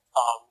will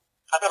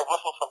I've got a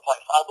whistle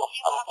someplace. I will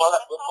blow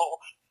that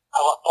whistle. I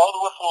will blow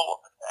the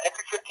whistle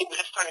every 15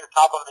 minutes starting at the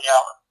top of the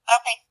hour.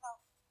 Okay.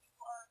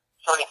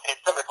 Starting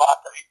at 7 o'clock,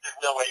 there's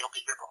no way you'll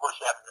be here before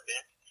 7 a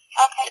bit.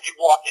 Okay. If you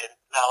walk in,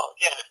 now,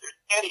 again, if there's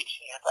any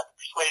chance, I can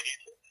persuade you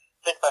to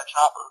think about a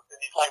chopper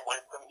in these light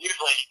winds. I mean,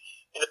 usually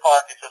in the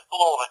park it's just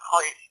full of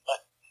crazy,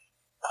 but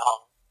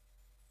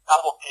I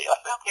will pay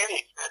us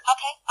any expense.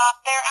 Okay.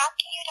 They're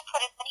asking you to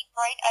put as many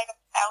bright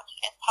items out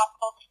as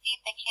possible to see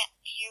if they can't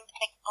see you,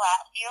 take a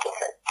glass view.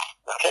 Okay.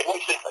 Okay, let me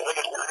see if I look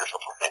at your initial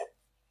thing.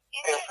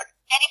 Is there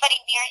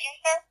anybody near you,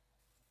 sir?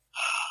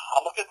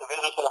 I'm looking at the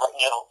visitor center right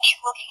now. He's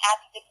looking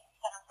at the visitor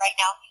center right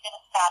now. He's in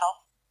a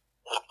saddle.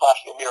 And I'm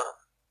flashing a mirror,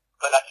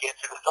 but I can't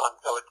see the sun,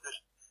 so there's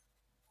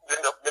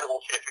no minimal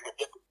chance you're going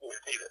to get to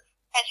see this.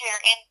 Because you're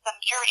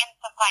in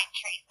some pine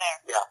trees there.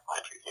 Yeah,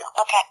 pine trees, yeah.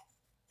 Okay.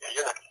 Yeah,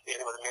 you're not going to see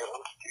anyone in the mirror.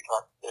 It's too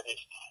dark.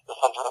 The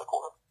sun's around the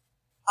corner.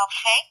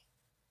 Okay.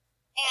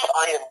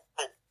 And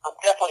I'm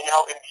definitely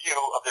now in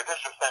view of the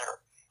visitor center.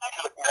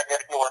 To the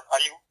magnetic north.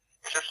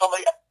 Is there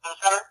somebody at the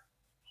center?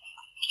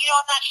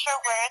 I'm not sure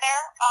where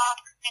they're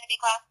going to be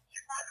glasses.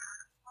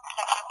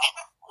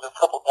 There's a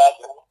couple guys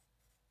in.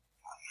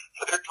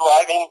 So they're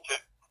driving to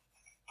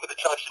the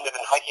junction and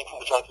then hiking from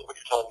the junction, what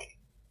you're telling me.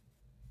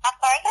 I'm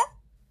sorry, sir?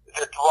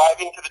 They're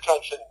driving to the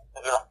junction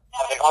and are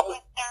they on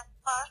the... They're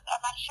first.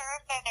 I'm not sure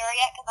if they're there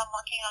yet because I'm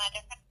working on a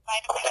different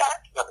side of the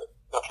park.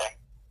 Okay.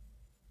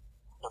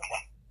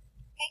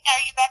 Okay,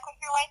 are you back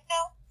with your wife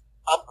now?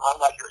 I'm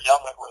not here. Yeah,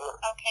 I'm not with her.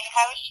 Okay,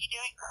 how is she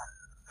doing?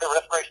 Her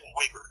respiration is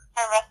weaker.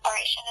 Her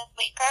respiration is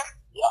weaker?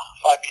 Yeah,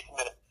 5 beats a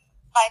minute.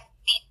 5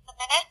 beats a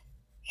minute?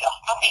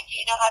 Yeah. Okay, do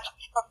you know how to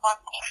perform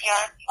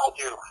CPR? I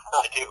do.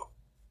 Okay,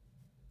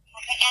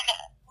 and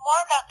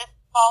more about this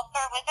fall,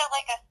 sir. Was it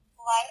like a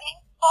sliding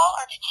fall,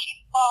 or did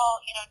she fall,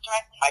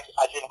 directly?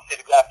 I didn't see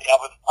exactly. I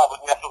was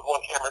messing with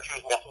one camera, she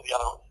was messing with the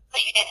other one.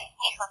 But you didn't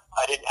see her fall?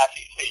 I didn't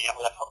actually see. I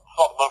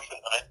saw the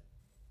motion of it.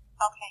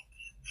 Okay.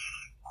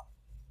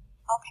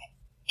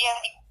 Do you have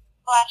any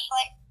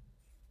flashlight?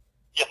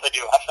 Yes, I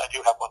do. Actually, I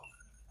do have one.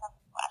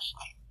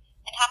 Flashlight.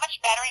 And how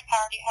much battery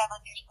power do you have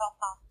on your cell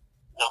phone?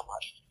 Not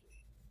much.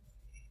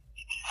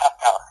 Half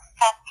power.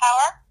 Half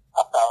power?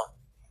 Half power.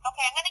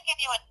 Okay, I'm going to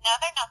give you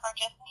another number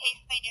just in case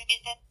we do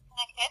get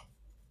disconnected.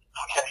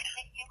 Okay.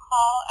 If you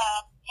call,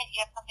 if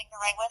you have something to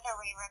write with or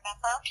we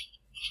remember,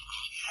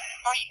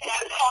 or you can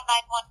also call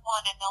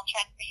 911 and they'll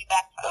transfer you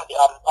back to us.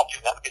 Yeah, I'll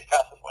do that. It'll be the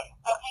fastest way.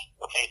 Okay.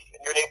 Okay.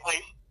 And your name,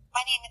 please?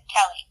 My name is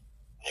Kelly.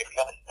 Thanks,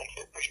 Kelly. Thanks.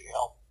 Appreciate your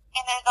help.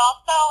 And there's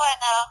also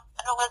an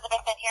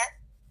Elizabeth in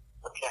here.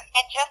 Okay.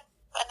 And just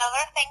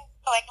another thing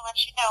so I can let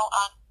you know,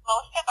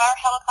 most of our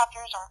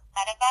helicopters are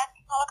medevac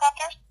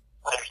helicopters.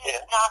 I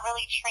understand. Not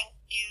really trained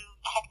to do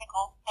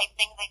technical type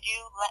things. They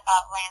do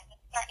land in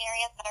certain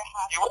areas that are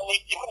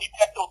hazardous.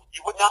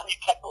 You would not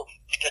need technical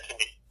to get to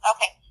me.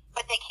 Okay,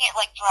 but they can't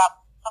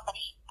drop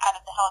somebody out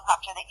of the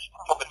helicopter. They need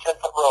From the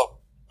 10-foot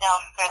rope. No,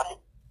 sir,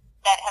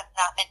 that has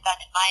not been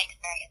done in my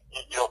experience.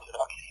 You don't do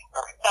that. Okay.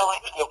 All right. So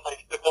there's no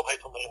place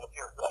to land up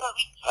here. But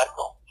we That's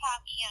do all.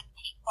 have EMT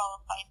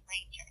qualified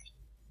rangers.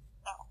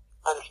 So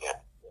I understand.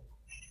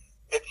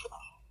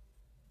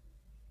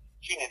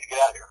 She needs to get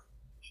out of here.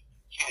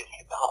 She needs to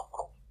get to the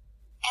hospital.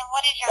 and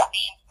what is your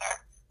name, sir?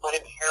 My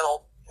name is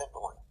Harold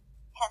Tenthorn.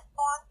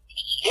 Tenthorn?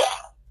 Yeah.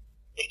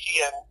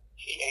 Henthorn.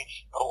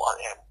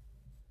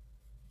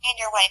 And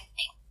your wife's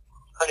name?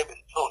 Her name is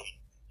Tony.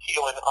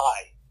 Toni.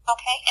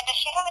 Okay, and does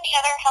she have any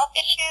other health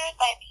issues?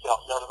 No,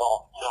 none at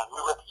all. None.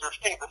 We were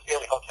staying at the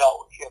family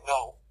hotel. She had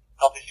no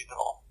health issues at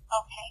all.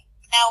 Okay.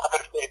 Now, I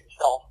better stay at the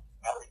cell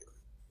out of here.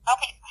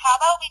 okay, how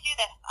about we do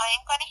this? I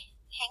am going to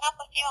hang up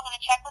with you. I'm going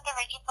to check with the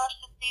ranger first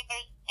to see if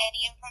there's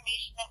any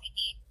information that we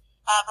need.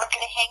 We're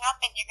going to hang up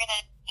and you're going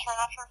to turn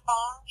off your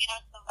phone.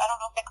 So I don't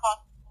know if it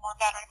costs more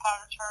battery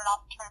power to turn it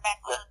off and turn it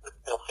back on.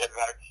 They'll say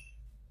that.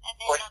 And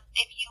then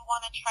if you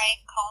want to try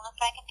and call in us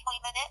back in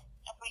 20 minutes,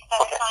 if we set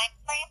a time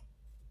for you.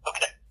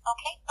 Okay.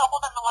 Okay, so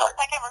hold on one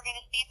second. We're going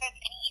to see if there's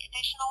any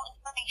additional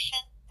information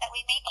that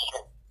we may need.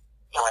 Okay.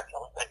 All right,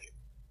 thank you.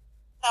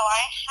 So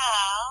I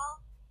have,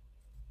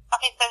 so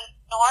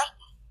north,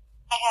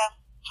 I have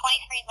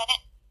 23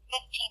 minutes,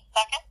 15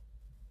 seconds.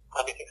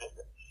 Let me think of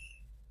this.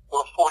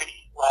 North 40,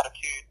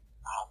 latitude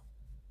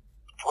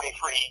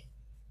 23,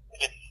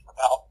 and it's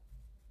about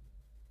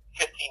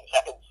 15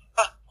 seconds.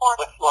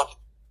 West launch.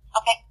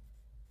 Okay.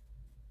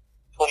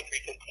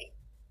 23:15.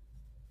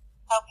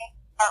 Okay.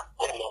 Or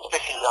 23:15.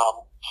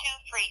 23:15.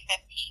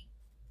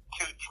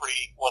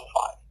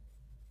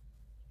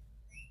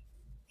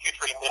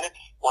 23 minutes,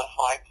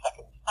 15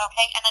 seconds.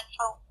 Okay, and then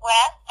for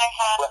west, I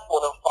have West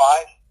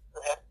 105,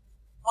 go ahead.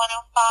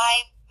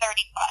 105,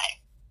 35.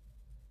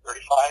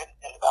 35,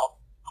 and about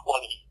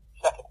 20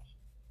 seconds.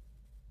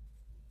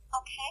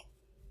 Okay.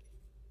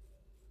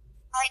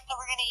 All right, so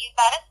we're going to use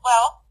that as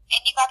well. And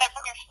you got that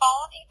from your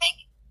phone, do you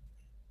think?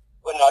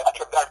 Well, no, I've got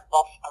a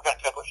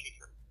tablet sheet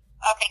here.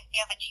 Okay, you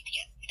have a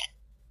GPS unit.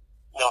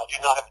 No, I do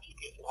not have a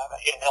GPS. I have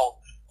a handheld,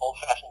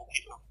 old-fashioned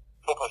piece of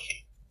topo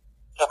sheet.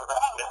 Topo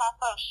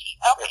sheet.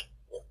 Okay.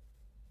 Yeah.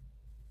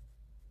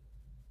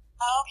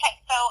 Okay,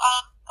 so So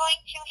I'm going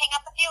to hang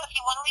up with you. If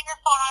you want to leave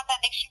your phone on, if that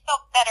makes you feel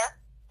better,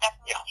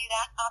 definitely do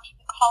that. You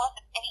can call us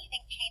if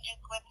anything changes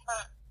with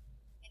her.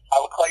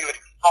 I'll call you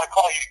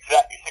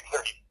exactly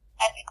 6:30.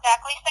 At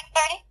exactly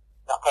 6:30?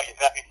 I'll call you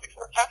exactly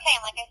 6:30. Okay,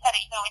 and like I said,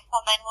 you can always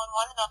call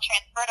 911 and they'll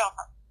transfer it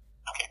over.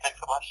 Okay, thanks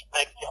so much.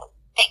 Thanks, Kelly.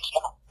 Thank you.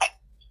 Bye.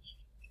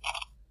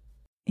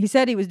 He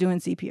said he was doing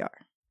CPR,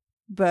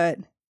 but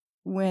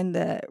when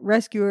the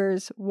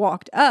rescuers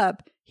walked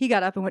up, he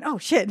got up and went, "Oh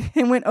shit,"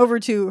 and went over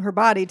to her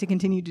body to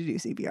continue to do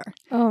CPR.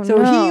 Oh, So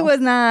no. he was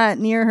not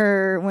near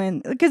her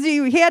because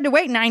he had to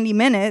wait 90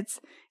 minutes.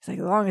 It's like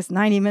the longest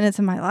 90 minutes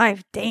of my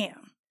life.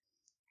 Damn.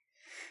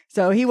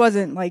 So he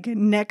wasn't like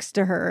next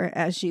to her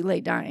as she lay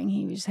dying.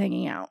 He was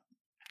hanging out.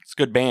 It's a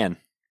good band.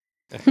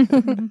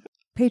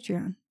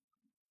 Patreon.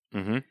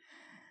 Mm-hmm.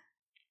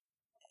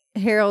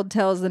 Harold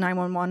tells the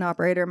 911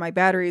 operator, "My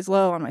battery's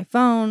low on my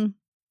phone,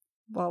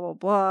 blah, blah,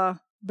 blah."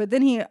 But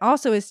then he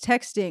also is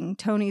texting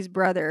Tony's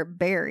brother,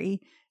 Barry,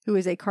 who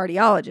is a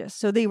cardiologist.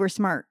 So they were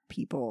smart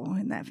people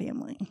in that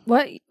family.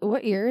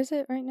 What year is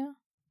it right now?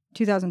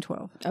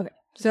 2012. Okay.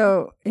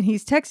 So, and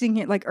he's texting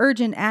it like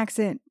urgent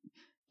accident,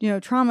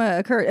 trauma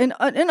occurred. And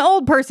an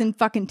old person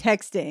fucking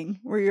texting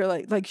where you're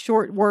like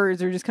short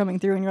words are just coming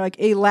through and you're like,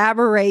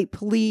 elaborate,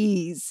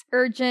 please.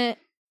 Urgent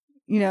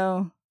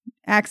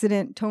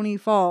Accident, Tony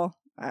fall.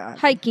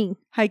 hiking.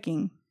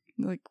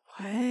 You're like,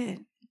 what?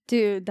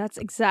 Dude, that's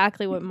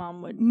exactly what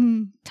mom would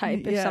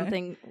type if Yeah.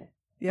 something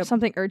Yep.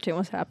 something urgent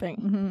was happening.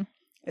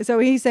 Mm-hmm. So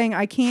he's saying,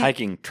 I can't.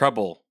 Hiking,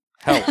 trouble,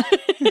 help.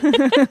 He's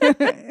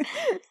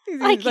Hiking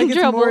like it's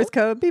trouble. Morse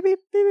code. Beep, beep,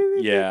 beep, beep,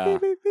 beep, Yeah.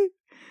 beep, beep, beep.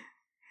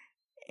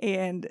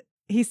 And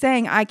he's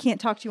saying, I can't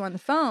talk to you on the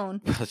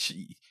phone.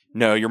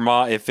 No, your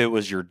mom, if it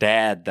was your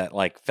dad that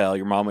fell,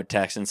 your mom would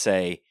text and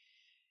say,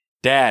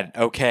 "Dad,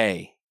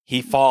 okay,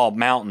 he fall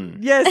mountain."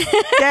 Yes,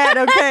 Dad,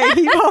 okay.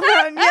 He fall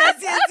mountain.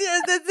 Yes,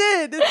 that's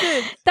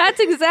it. That's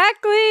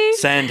exactly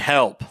Send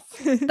help.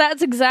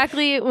 that's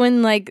exactly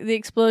when the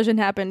explosion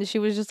happened. She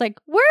was just like,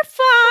 "We're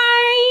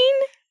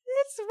fine."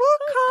 We'll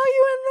call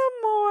you in the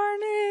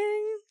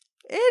morning.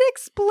 It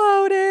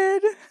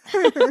exploded.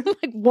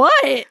 Like,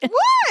 what?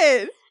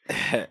 What?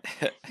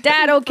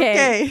 Dad,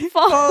 okay. Okay.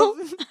 Fall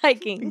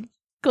hiking.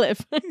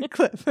 Cliff.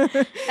 Cliff.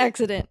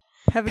 Accident.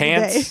 Have a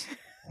Pants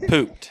good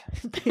pooped.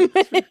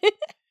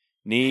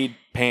 Need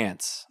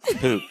pants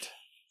pooped.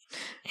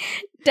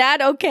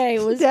 Dad, okay.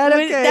 Was Dad,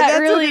 okay. That That's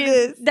what really it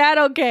is. Dad,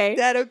 okay. day.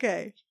 Dad,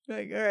 okay.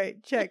 Like, all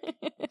right, check.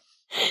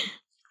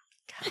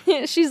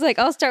 She's like,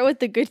 I'll start with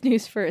the good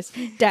news first.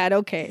 Dad,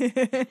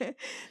 okay.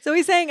 So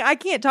he's saying, I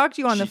can't talk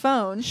to you on the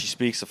phone. She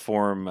speaks a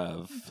form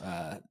of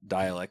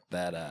dialect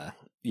that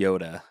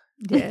Yoda.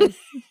 Yes.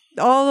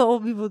 All the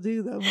old people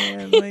do, though,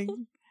 man. Like,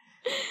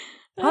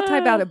 I'll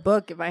type out a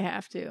book if I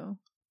have to,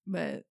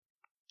 but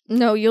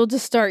No, you'll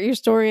just start your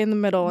story in the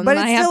middle, and but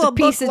then it's I have still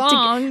to a piece book it.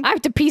 long. I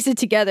have to piece it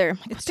together.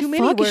 Like, It's what too the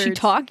many fuck is she words.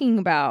 talking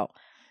about?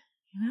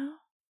 You know?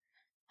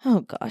 Oh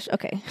gosh.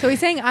 Okay. So he's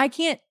saying, I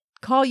can't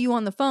call you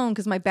on the phone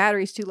because my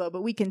battery's too low,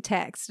 but we can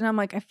text. And I'm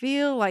like, I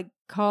feel like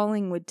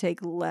calling would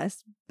take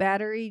less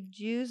battery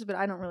juice, but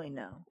I don't really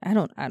know. I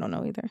don't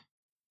know either.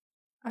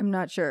 I'm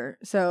not sure.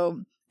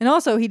 So, and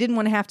also he didn't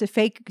want to have to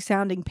fake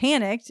sounding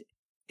panicked,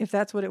 if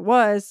that's what it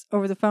was,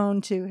 over the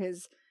phone to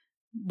his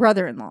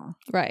brother-in-law.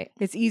 Right.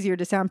 It's easier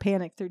to sound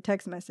panicked through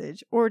text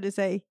message or to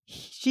say,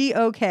 she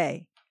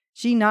okay,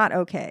 she not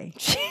okay.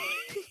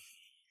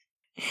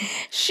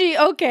 She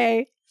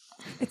okay.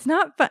 It's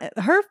not fun.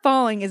 Her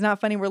falling is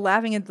not funny. We're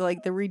laughing at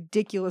the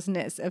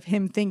ridiculousness of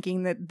him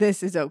thinking that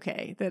this is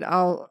okay. That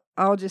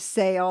I'll just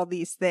say all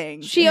these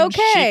things. She And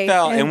okay. She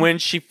fell, and And- when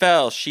she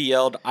fell, she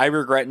yelled, "I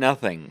regret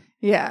nothing."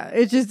 Yeah,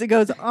 it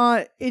goes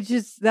on.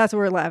 That's what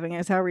we're laughing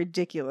at, is how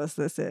ridiculous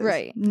this is.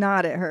 Right.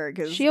 Not at her.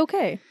 She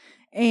okay.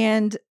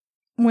 And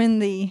when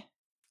the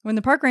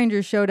park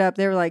rangers showed up,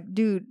 they were like,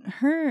 dude,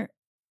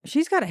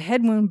 she's got a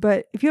head wound,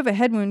 but if you have a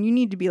head wound, you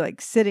need to be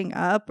sitting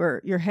up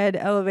or your head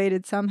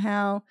elevated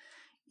somehow,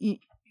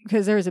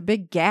 because there was a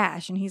big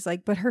gash. And he's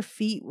like, but her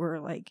feet were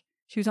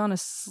she was on a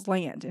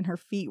slant and her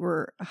feet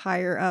were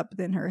higher up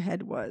than her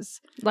head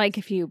was. Like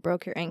if you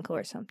broke your ankle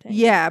or something.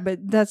 Yeah, but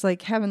that's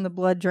like having the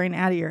blood drain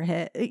out of your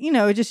head.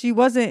 She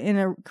wasn't in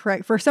a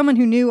correct, for someone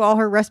who knew all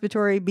her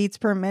respiratory beats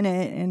per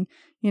minute and,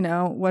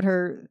 what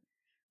her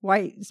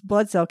white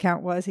blood cell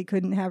count was, he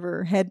couldn't have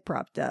her head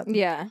propped up.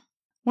 Yeah.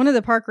 One of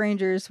the park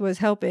rangers was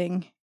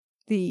helping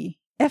the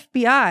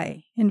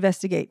FBI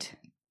investigate.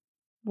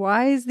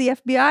 Why is the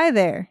FBI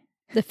there?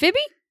 The Fibby?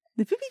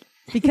 The Phoebe?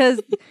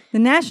 Because the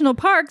national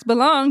parks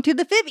belong to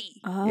the Phoebe.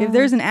 Oh. If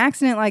there's an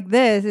accident like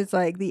this, it's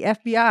like the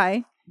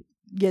FBI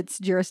gets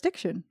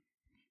jurisdiction.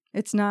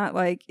 It's not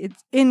like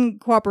it's in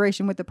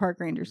cooperation with the park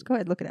rangers. Go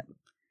ahead, look it up.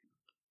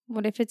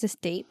 What if it's a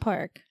state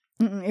park?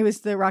 It was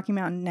the Rocky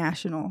Mountain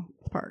National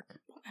Park.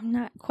 I'm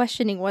not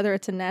questioning whether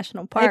it's a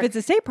national park. If it's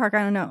a state park, I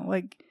don't know.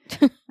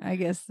 I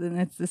guess then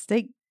it's the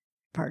state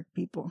park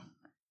people.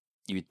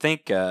 You'd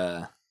think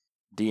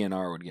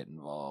DNR would get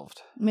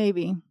involved.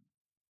 Maybe.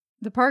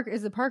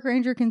 Is the park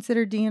ranger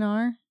considered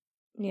DNR?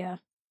 Yeah,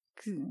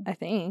 I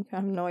think. I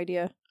have no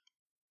idea.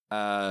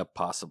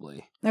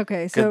 Possibly.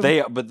 Okay, so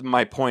But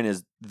my point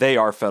is, they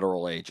are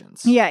federal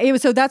agents. yeah, it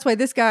was. So that's why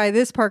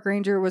this park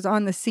ranger was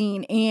on the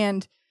scene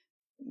and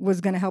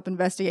was going to help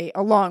investigate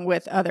along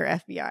with other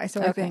FBI.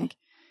 So I Okay. think,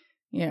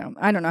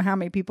 I don't know how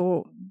many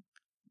people,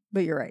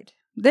 but you're right.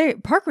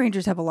 Park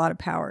rangers have a lot of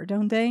power,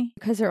 don't they?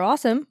 Because they're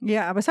awesome.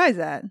 Yeah. Besides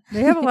that,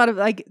 they have a lot of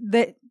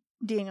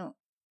Daniel,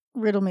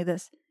 riddle me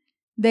this.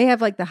 They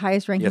have like the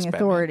highest ranking Yes,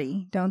 Batman.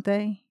 authority, don't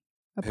they?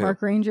 A Who?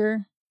 park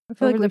ranger. I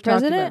feel Over like the we've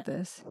talked about president?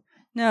 this.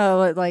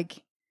 No,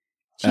 like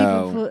chief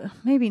of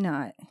maybe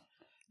not.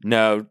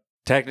 No,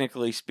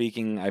 technically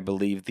speaking, I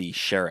believe the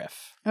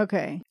sheriff.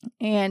 Okay.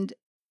 And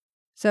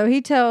so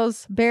he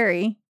tells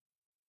Barry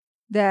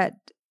that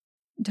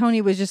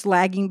Tony was just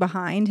lagging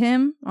behind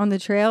him on the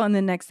trail, and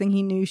the next thing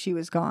he knew, she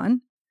was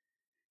gone.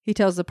 He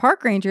tells the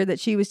park ranger that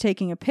she was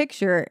taking a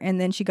picture, and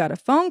then she got a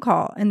phone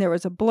call, and there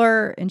was a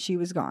blur, and she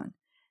was gone.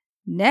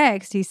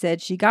 Next, he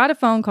said she got a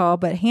phone call,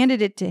 but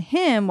handed it to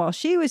him while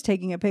she was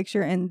taking a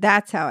picture, and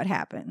that's how it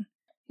happened.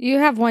 You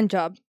have one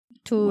job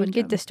to One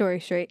get job. the story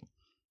straight.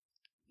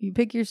 You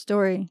pick your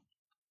story,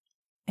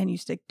 and you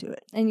stick to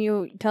it. And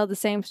you tell the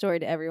same story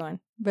to everyone.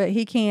 But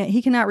he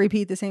cannot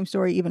repeat the same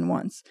story even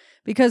once.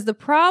 Because the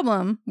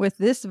problem with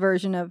this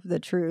version of the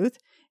truth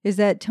is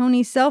that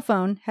Tony's cell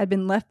phone had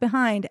been left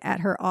behind at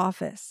her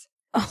office.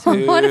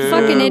 Oh, what a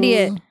fucking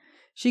idiot.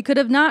 She could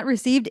have not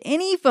received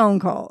any phone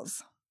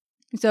calls.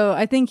 So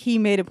I think he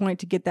made a point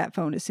to get that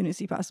phone as soon as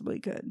he possibly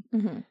could.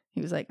 Mm-hmm.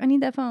 He was like, I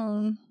need that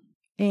phone.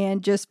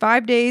 And just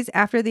 5 days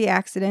after the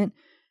accident,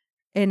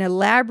 an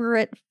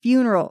elaborate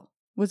funeral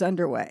was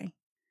underway.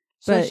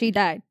 So But- she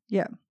died.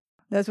 Yeah.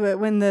 That's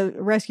when the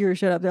rescuers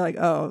showed up, they're like,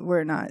 oh,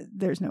 we're not,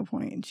 there's no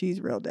point.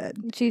 She's real dead.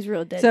 She's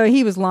real dead. So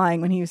he was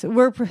lying when he was,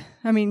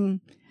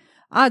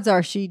 odds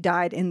are she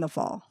died in the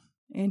fall.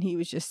 And he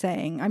was just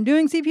saying, I'm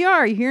doing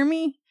CPR. You hear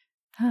me?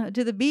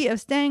 To the beat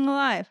of Staying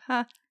Alive.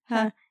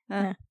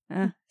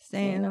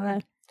 Staying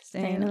alive.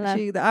 Staying alive.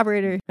 She, the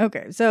operator.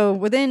 Okay. So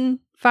within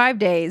 5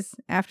 days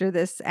after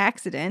this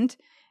accident,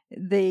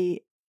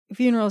 the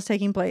funeral is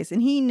taking place,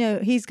 and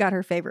he's got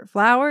her favorite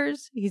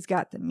flowers. He's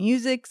got the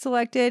music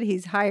selected.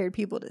 He's hired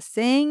people to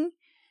sing.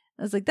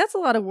 I was like, that's a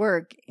lot of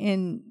work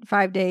in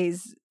 5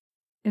 days,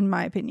 in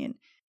my opinion.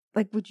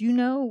 Like, would you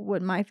know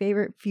what my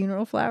favorite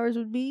funeral flowers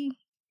would be?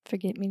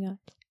 Forget me not.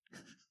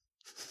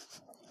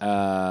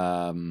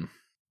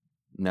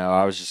 No,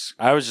 I was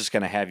just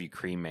gonna have you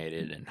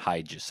cremated and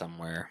hide you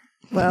somewhere.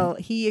 Well,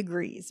 he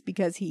agrees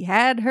because he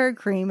had her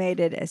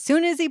cremated as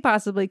soon as he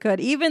possibly could,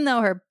 even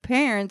though her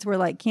parents were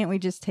like, can't we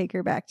just take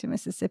her back to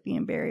Mississippi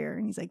and bury her?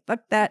 And he's like,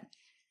 fuck that.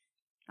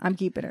 I'm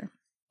keeping her.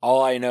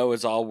 All I know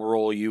is I'll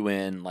roll you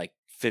in like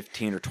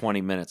 15 or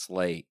 20 minutes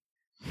late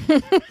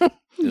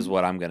is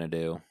what I'm gonna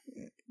do.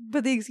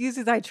 But the excuse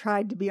is I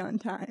tried to be on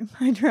time.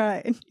 I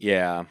tried.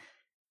 Yeah.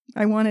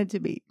 I wanted to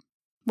be.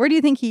 Where do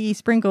you think he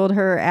sprinkled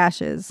her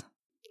ashes?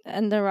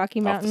 And the Rocky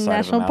Off the Mountain side of a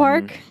National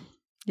mountain. Park.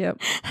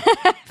 Yep.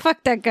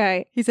 Fuck that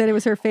guy. He said it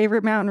was her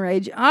favorite mountain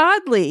range.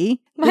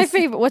 Oddly, My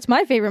favorite. What's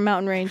my favorite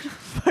mountain range?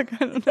 Fuck, I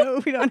don't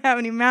know. We don't have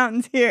any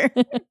mountains here.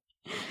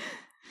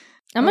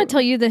 I'm going to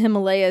tell you the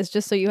Himalayas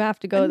just so you have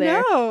to go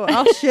there. No,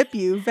 I'll ship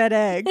you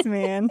FedEx,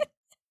 man.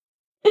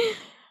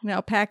 An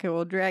alpaca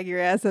will drag your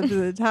ass up to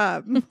the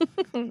top.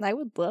 I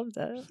would love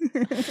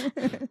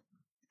that.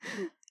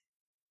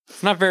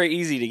 It's not very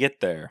easy to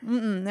get there.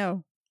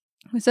 No.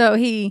 So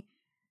he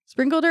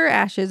sprinkled her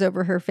ashes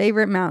over her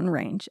favorite mountain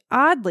range.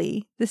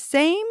 Oddly, the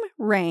same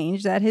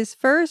range that his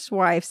first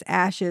wife's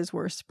ashes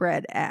were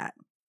spread at.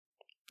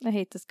 I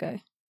hate this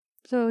guy.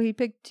 So he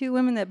picked two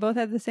women that both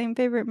had the same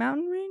favorite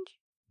mountain range?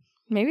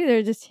 Maybe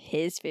they're just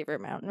his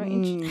favorite mountain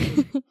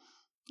range.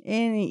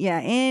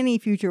 Any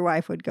future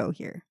wife would go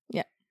here.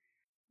 Yeah.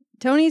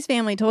 Tony's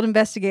family told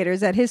investigators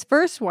that his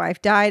first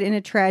wife died in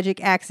a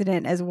tragic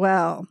accident as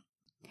well.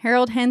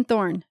 Harold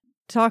Henthorne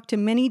talked to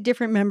many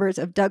different members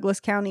of Douglas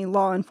County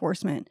law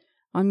enforcement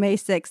on May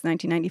 6,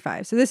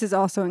 1995. So this is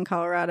also in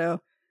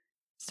Colorado.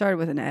 Started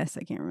with an S.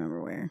 I can't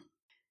remember where.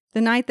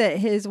 The night that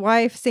his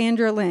wife,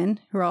 Sandra Lynn,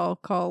 who I'll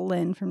call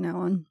Lynn from now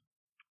on,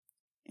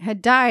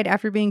 had died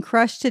after being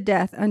crushed to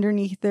death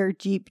underneath their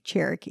Jeep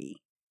Cherokee.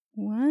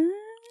 What?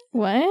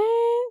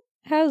 What?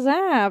 How's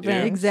that happen?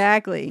 Yeah.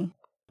 Exactly.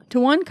 To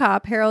one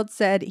cop, Harold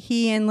said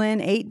he and Lynn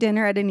ate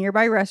dinner at a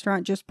nearby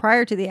restaurant just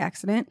prior to the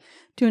accident.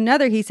 To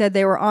another, he said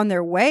they were on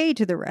their way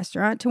to the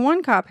restaurant. To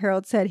one cop,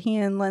 Harold said he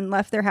and Lynn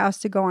left their house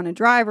to go on a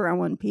drive around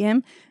 1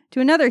 p.m. To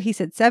another, he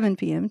said 7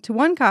 p.m. To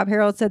one cop,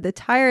 Harold said the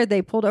tire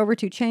they pulled over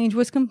to change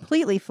was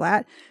completely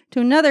flat. To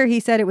another, he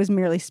said it was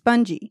merely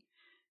spongy.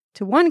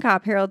 To one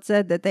cop, Harold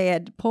said that they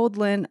had pulled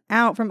Lynn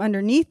out from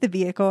underneath the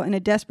vehicle in a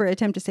desperate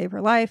attempt to save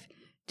her life.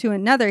 To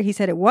another, he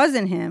said it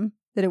wasn't him,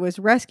 that it was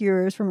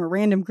rescuers from a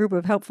random group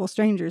of helpful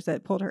strangers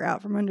that pulled her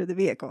out from under the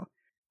vehicle.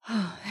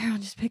 Oh,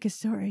 Harold, just pick a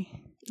story.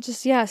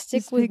 Just, stick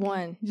Just with pick-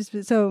 one.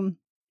 So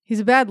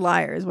he's a bad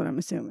liar is what I'm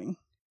assuming.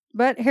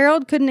 But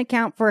Harold couldn't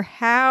account for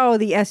how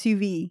the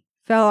SUV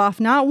fell off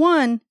not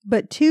one,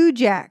 but two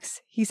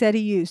jacks he said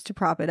he used to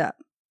prop it up.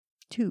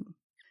 2.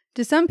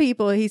 To some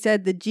people, he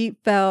said the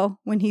Jeep fell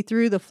when he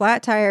threw the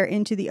flat tire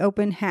into the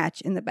open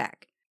hatch in the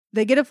back.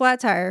 They get a flat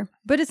tire,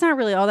 but it's not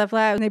really all that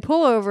flat. And they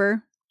pull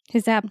over.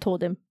 His app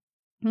told him.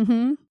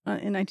 In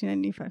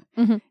 1995.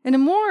 Mhm. In a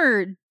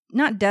more,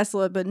 not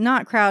desolate, but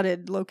not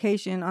crowded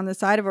location on the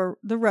side of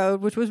the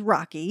road, which was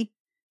rocky,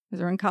 because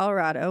they're in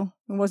Colorado.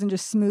 It wasn't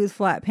just smooth,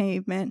 flat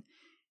pavement.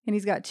 And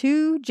he's got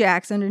 2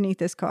 jacks underneath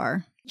this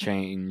car.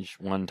 Change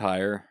one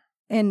tire.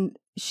 And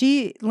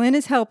Lynn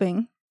is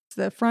helping. It's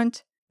the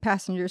front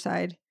passenger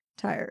side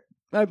tire,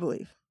 I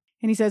believe.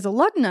 And he says a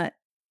lug nut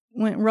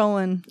went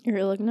rolling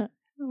You're looking at.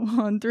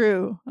 on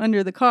through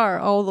under the car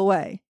all the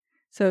way.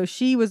 So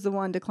she was the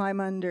one to climb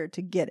under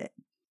to get it.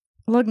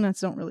 Lug nuts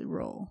don't really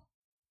roll.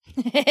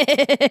 Do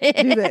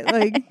they?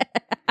 Like,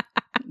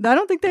 I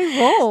don't think they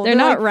roll. They're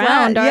not like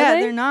round, flat. are Yeah,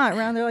 they? they're not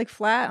round. They're like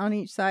flat on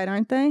each side,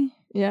 aren't they?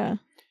 Yeah.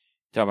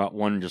 Talk about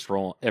one just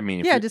roll. I mean,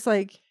 if Yeah, you- just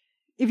like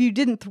if you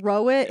didn't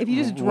throw it, if you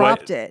just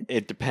dropped it.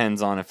 it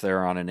depends on if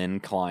they're on an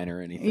incline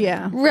or anything.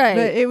 Yeah. Right.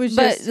 But it was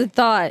But just. the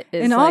thought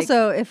is And like,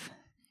 also,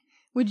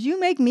 would you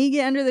make me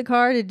get under the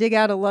car to dig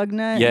out a lug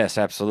nut? Yes,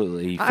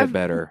 absolutely. You fit I've-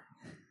 better.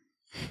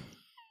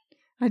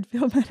 I'd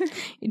feel better.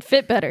 you'd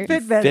fit better.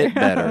 Fit better. Fit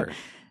better.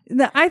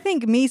 No, I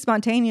think me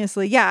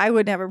spontaneously, yeah, I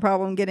wouldn't have a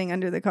problem getting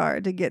under the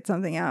car to get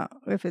something out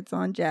if it's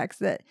on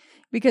jacks.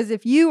 Because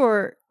if you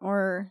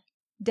or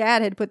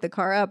Dad had put the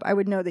car up, I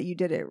would know that you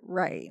did it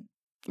right.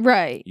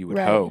 Right. You would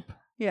Right. hope.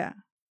 Yeah.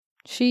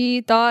 She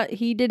thought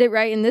he did it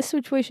right in this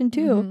situation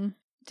too.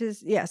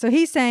 Mhm. So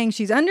he's saying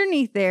she's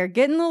underneath there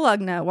getting the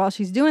lug nut. While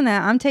she's doing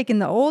that, I'm taking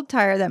the old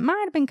tire that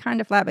might have been kind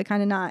of flat but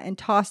kind of not, and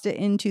tossed it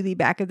into the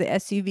back of the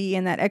SUV,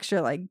 and that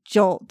extra like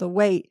jolt, the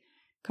weight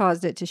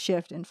caused it to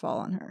shift and fall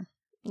on her.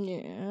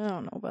 Yeah, I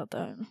don't know about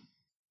that.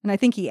 And I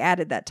think he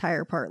added that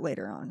tire part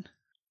later on.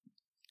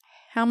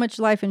 How much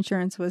life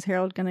insurance was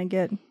Harold going to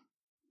get?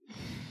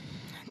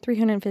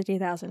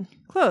 350,000.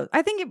 Close.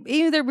 I think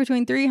either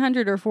between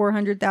 300 or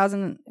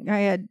 400,000. I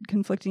had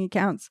conflicting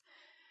accounts,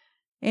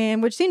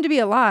 and which seemed to be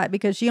a lot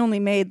because she only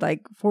made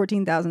like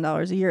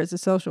 $14,000 a year as a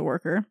social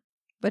worker.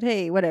 But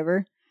hey,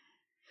 whatever.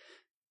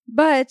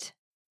 But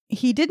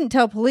he didn't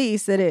tell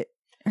police that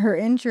her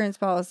insurance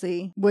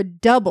policy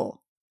would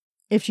double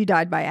if she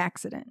died by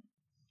accident.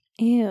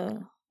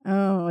 Ew.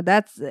 Oh,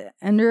 that's it.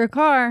 Under a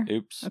car.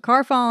 Oops. A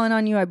car falling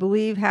on you, I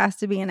believe, has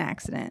to be an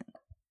accident.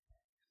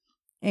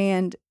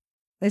 And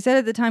they said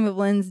at the time of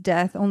Lynn's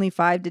death, only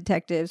 5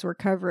 detectives were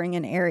covering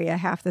an area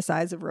half the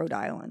size of Rhode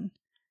Island.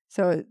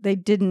 So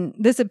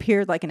this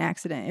appeared like an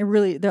accident.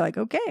 They're like,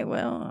 okay,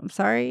 well, I'm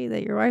sorry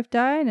that your wife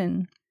died,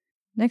 and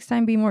next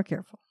time be more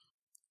careful.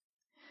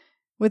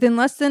 Within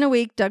less than a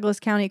week, Douglas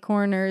County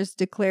coroners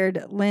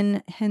declared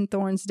Lynn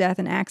Henthorne's death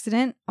an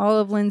accident. All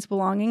of Lynn's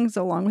belongings,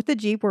 along with the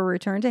Jeep, were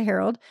returned to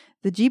Harold.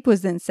 The Jeep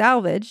was then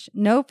salvaged.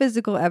 No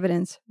physical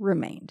evidence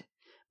remained.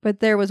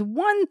 But there was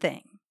one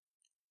thing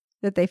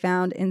that they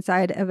found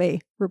inside of a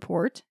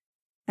report,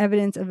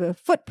 evidence of a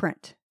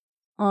footprint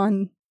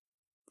on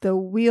the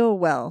wheel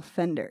well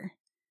fender.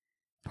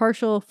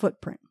 Partial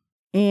footprint.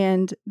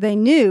 And they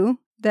knew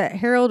that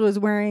Harold was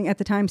wearing, at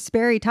the time,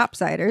 Sperry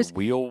topsiders.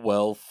 Wheel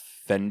well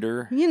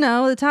fender. You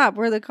know, the top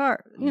where the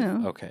car,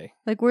 Okay.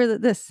 like where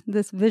this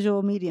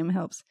visual medium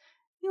helps.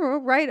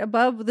 Right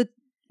above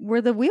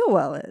where the wheel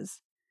well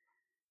is.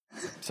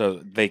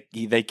 So they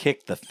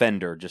kicked the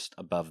fender just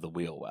above the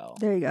wheel well.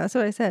 There you go. That's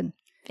what I said.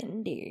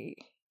 Fendi.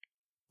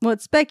 Well,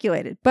 it's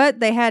speculated, but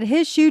they had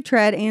his shoe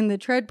tread and the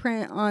tread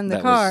print on the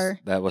car.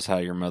 That was how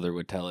your mother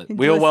would tell it. Listen.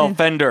 Wheel well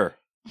fender.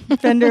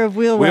 Fender of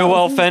wheel well. Wheel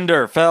well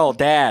fender. Fell.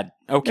 Dad.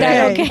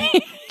 Okay.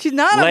 Okay. She's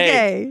not Leg.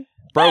 okay.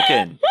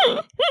 Broken.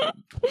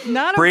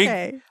 Not Bring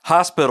okay.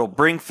 hospital.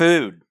 Bring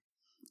food.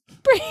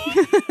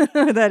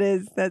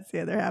 That's the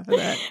other half of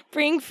that.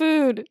 Bring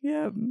food.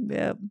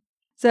 Yep.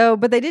 So,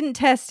 but they didn't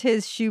test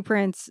his shoe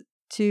prints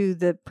to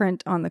the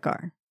print on the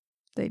car.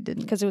 They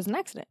didn't. Because it was an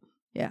accident.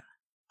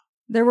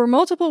 There were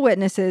multiple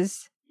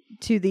witnesses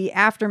to the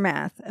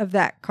aftermath of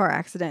that car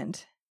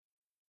accident.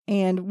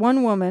 And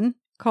one woman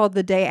called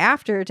the day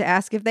after to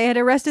ask if they had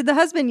arrested the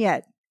husband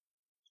yet.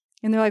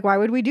 And they're like, why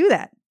would we do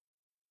that?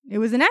 It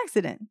was an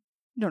accident.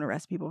 You don't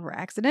arrest people for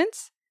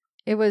accidents.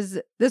 It was,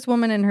 this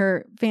woman and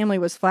her family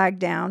was flagged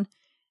down,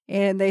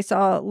 and they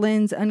saw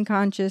Lynn's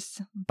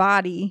unconscious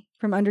body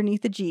from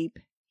underneath the Jeep.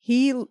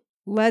 He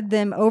led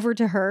them over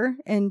to her,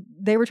 and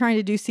they were trying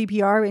to do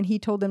CPR, and he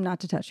told them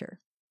not to touch her.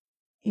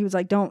 He was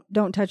like, don't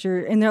touch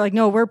her. And they're like,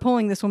 no, we're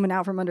pulling this woman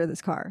out from under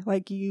this car.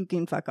 Like, you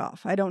can fuck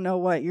off. I don't know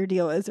what your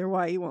deal is or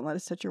why you won't let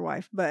us touch your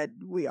wife, but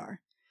we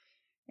are.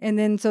 And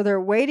then so they're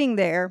waiting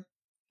there,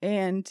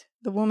 and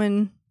the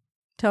woman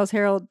tells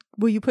Harold,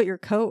 will you put your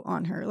coat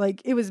on her?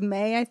 Like, it was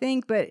May, I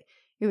think, but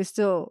it was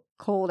still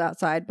cold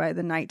outside by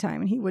the nighttime,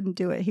 and he wouldn't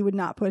do it. He would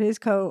not put his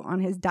coat on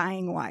his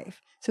dying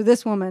wife. So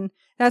this woman,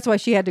 that's why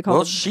she had to call.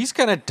 Well, she's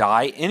going to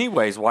die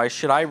anyways. Why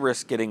should I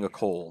risk getting a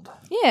cold?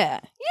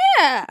 Yeah.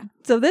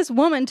 So this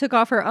woman took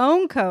off her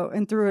own coat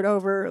and threw it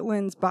over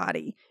Lynn's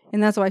body.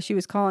 And that's why she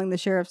was calling the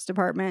sheriff's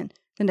department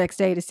the next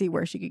day to see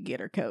where she could get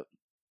her coat.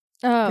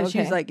 Oh, Because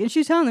okay. she's like, and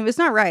she's telling them it's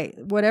not right.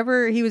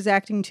 Whatever, he was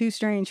acting too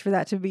strange for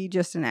that to be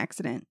just an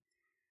accident.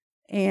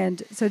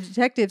 And so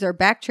detectives are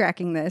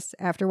backtracking this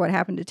after what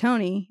happened to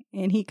Tony,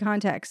 and he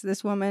contacts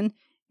this woman,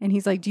 and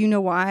he's like, do you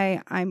know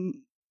why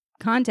I'm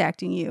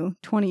contacting you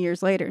 20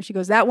 years later? She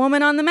goes, that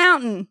woman on the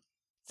mountain.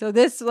 So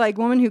this like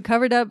woman who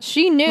covered up,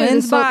 she knew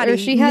Lynn's this whole- body or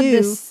she had knew-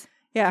 this.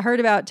 heard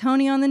about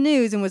Tony on the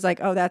news and was like,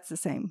 oh, that's the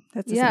same.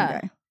 That's the same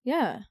guy.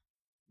 Yeah.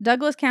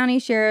 Douglas County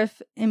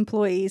Sheriff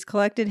employees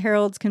collected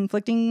Harold's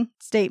conflicting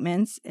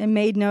statements and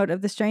made note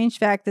of the strange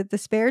fact that the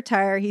spare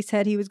tire he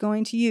said he was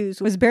going to use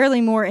was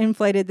barely more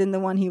inflated than the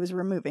one he was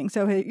removing.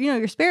 So,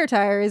 your spare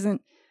tire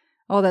isn't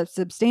all that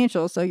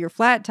substantial, so your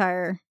flat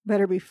tire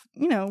better be,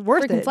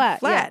 worth Freaking it. flat,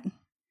 Flat.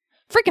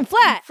 Freaking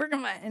flat.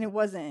 Freaking flat. And it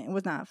wasn't. It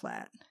was not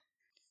flat.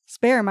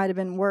 Spare might have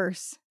been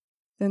worse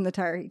than the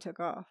tire he took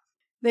off.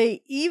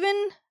 They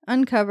even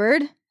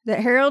uncovered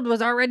that Harold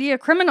was already a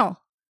criminal.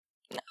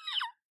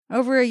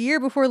 Over a year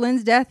before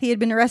Lynn's death, he had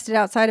been arrested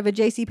outside of a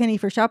JCPenney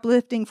for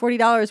shoplifting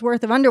 $40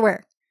 worth of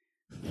underwear.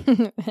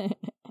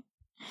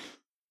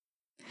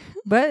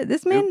 But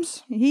this man,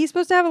 Oops. he's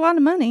supposed to have a lot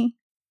of money.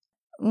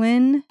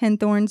 Lynn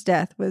Henthorne's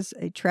death was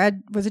a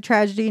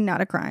tragedy,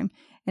 not a crime.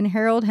 And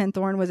Harold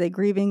Henthorne was a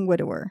grieving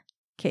widower.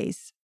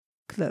 Case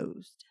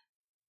closed.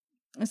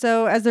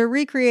 So as they're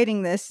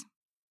recreating this,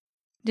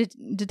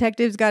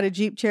 detectives got a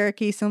Jeep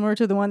Cherokee similar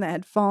to the one that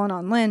had fallen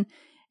on Lynn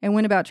and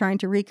went about trying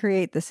to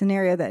recreate the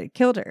scenario that had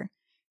killed her.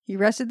 He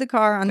rested the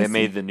car on They the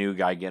made the new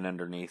guy get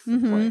underneath the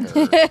Mhm.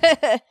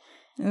 plate.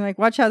 and like,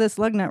 watch how this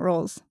lug nut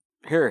rolls.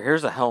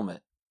 Here's a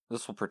helmet.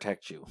 This will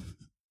protect you.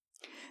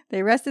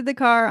 They rested the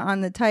car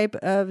on the type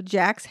of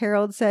jacks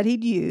Harold said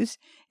he'd use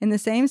in the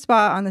same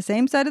spot on the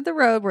same side of the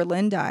road where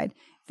Lynn died.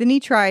 Then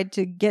he tried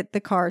to get the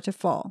car to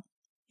fall.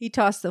 He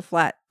tossed the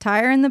flat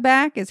tire in the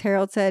back, as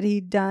Harold said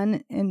he'd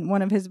done in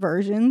one of his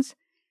versions.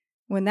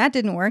 When that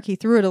didn't work, he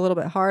threw it a little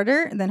bit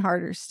harder, and then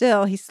harder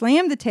still. He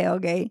slammed the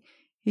tailgate.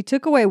 He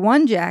took away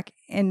one jack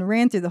and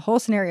ran through the whole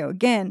scenario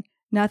again.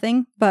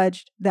 Nothing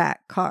budged that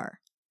car.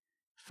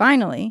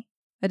 Finally,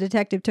 a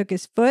detective took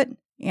his foot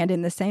and,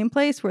 in the same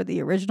place where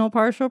the original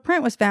partial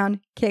print was found,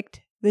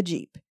 kicked the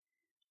Jeep.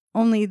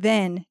 Only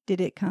then did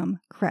it come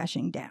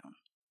crashing down.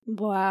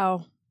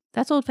 Wow.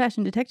 That's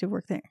old-fashioned detective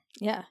work there.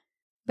 Yeah.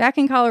 Back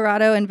in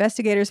Colorado,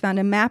 investigators found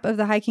a map of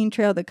the hiking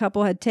trail the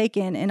couple had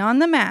taken, and on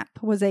the map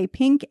was a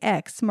pink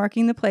X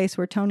marking the place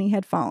where Tony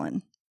had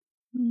fallen.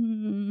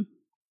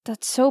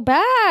 That's so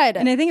bad.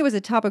 And I think it was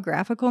a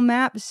topographical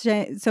map,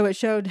 so it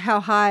showed how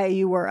high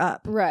you were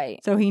up. Right.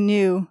 So he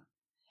knew,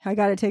 I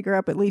got to take her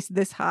up at least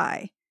this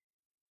high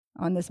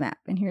on this map.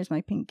 And here's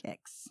my pink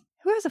X.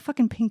 Who has a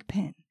fucking pink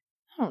pen?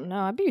 I don't know.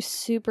 I'd be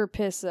super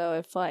pissed though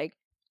if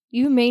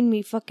you made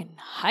me fucking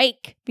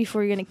hike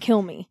before you're gonna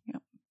kill me.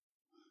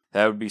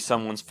 That would be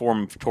someone's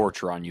form of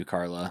torture on you,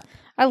 Carla.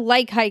 I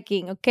like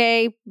hiking,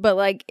 okay?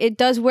 But it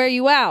does wear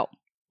you out.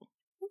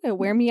 You're gonna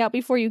wear me out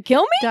before you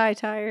kill me? Die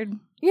tired.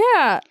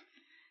 Yeah.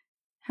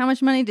 How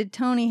much money did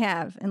Tony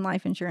have in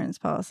life insurance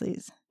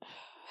policies?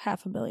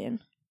 $500,000.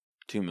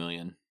 $2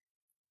 million.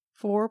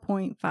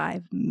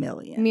 4.5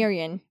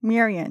 million.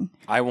 Million.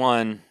 I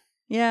won.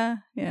 Yeah.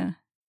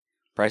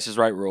 Price is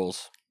Right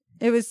rules.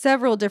 It was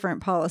several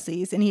different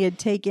policies, and he had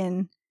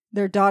taken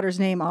their daughter's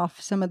name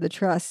off some of the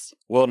trusts.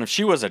 Well, and if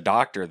she was a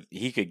doctor,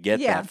 he could get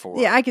that for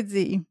her. Yeah, I could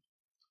see.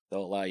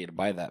 They'll allow you to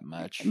buy that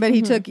much. But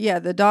he Mhm.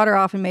 took, the daughter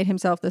off and made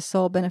himself the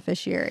sole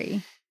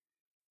beneficiary.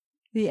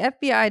 The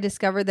FBI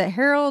discovered that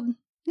Harold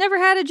never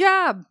had a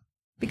job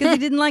because he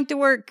didn't like to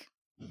work.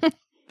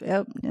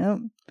 Yep.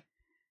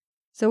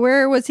 So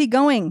where was he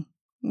going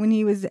when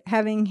he was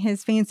having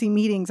his fancy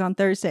meetings on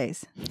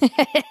Thursdays?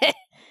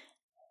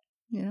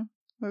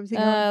 Where was he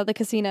going? The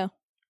casino.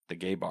 The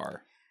gay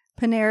bar.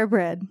 Panera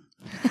Bread.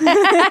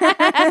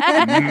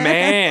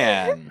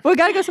 Man. We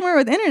got to go somewhere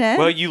with internet.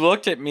 Well, you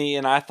looked at me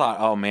and I thought,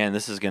 oh man,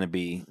 this is gonna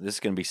be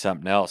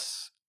something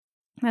else.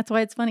 That's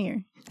why it's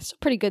funnier. It's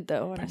pretty good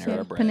though.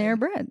 Panera Bread. Panera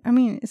Bread. I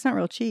mean, it's not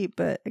real cheap,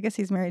 but I guess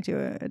he's married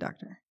to a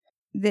doctor.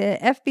 The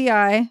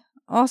FBI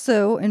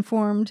also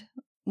informed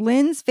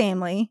Lynn's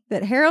family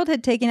that Harold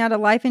had taken out a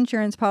life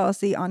insurance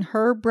policy on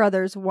her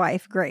brother's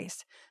wife,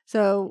 Grace.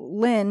 So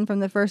Lynn, from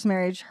the first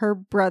marriage, her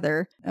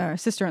brother,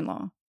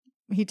 sister-in-law,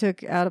 he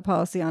took out a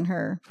policy on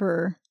her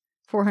for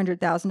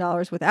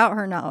 $400,000 without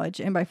her knowledge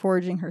and by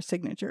forging her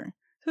signature.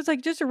 So it's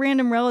like just a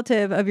random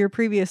relative of your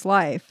previous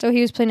life. So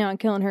he was planning on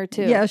killing her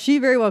too. Yeah, she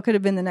very well could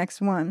have been the next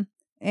one.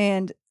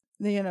 And,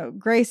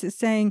 Grace is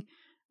saying,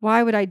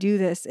 why would I do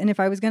this? And if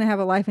I was going to have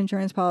a life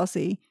insurance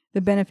policy,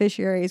 the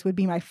beneficiaries would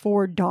be my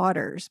 4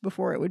 daughters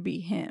before it would be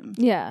him.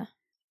 Yeah.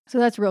 So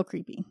that's real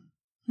creepy.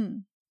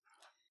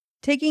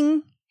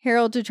 Taking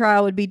Harold to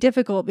trial would be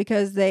difficult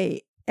because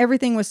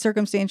everything was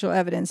circumstantial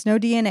evidence. No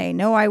DNA,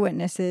 no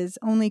eyewitnesses,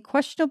 only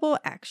questionable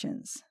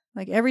actions.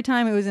 Like every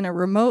time it was in a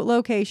remote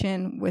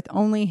location with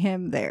only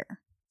him there.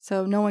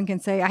 So no one can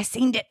say, I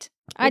seen it.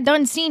 I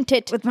done seen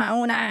it. With my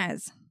own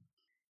eyes.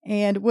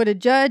 And would a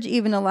judge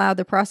even allow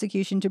the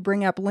prosecution to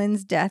bring up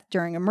Lynn's death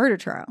during a murder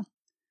trial?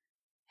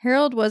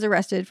 Harold was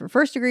arrested for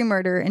first-degree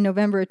murder in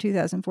November of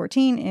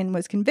 2014 and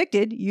was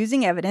convicted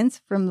using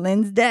evidence from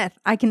Lynn's death.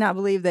 I cannot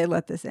believe they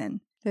let this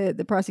in.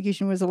 The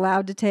prosecution was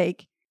allowed to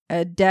take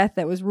a death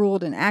that was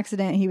ruled an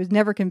accident he was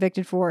never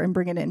convicted for and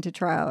bring it into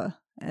trial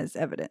as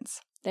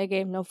evidence. They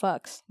gave no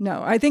fucks.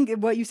 No, I think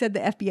what you said, the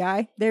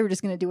FBI, they were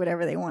just going to do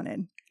whatever they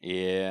wanted.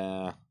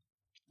 Yeah.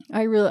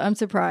 I'm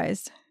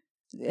surprised.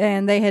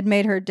 And they had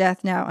made her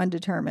death now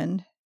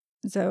undetermined.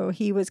 So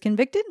he was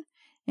convicted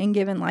and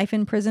given life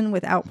in prison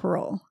without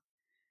parole.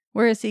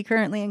 Where is he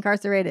currently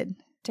incarcerated?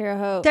 Terre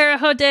Haute. Terre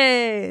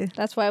Haute!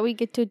 That's why we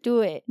get to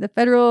do it. The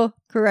Federal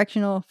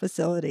Correctional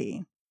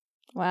Facility.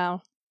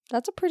 Wow.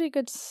 That's a pretty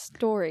good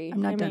story.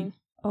 I'm not done.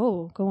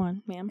 Oh, go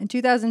on, ma'am. In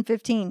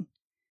 2015,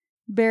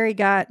 Barry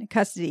got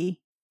custody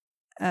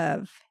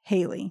of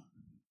Haley,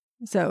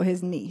 so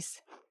his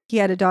niece. He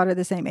had a daughter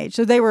the same age,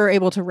 so they were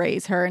able to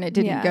raise her, and it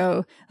didn't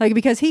go, like,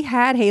 because he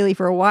had Haley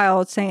for a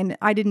while saying,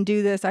 I didn't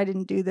do this,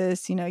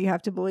 you know, you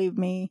have to believe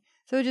me.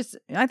 So just,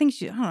 I think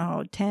she, I don't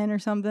know, 10 or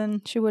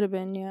something. She would have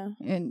been, yeah.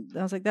 And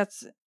I was like,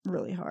 that's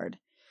really hard.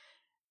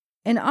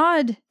 An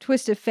odd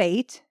twist of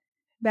fate.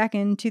 Back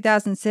in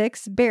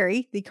 2006,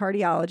 Barry, the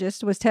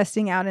cardiologist, was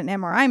testing out an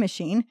MRI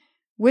machine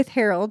with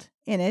Harold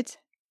in it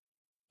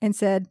and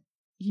said,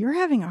 "You're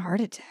having a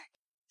heart attack."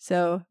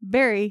 So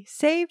Barry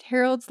saved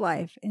Harold's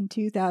life in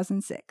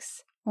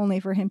 2006, only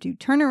for him to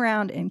turn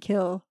around and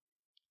kill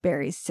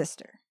Barry's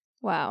sister.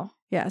 Wow.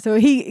 Yeah, so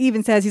he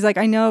even says, he's like,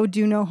 I know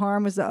do no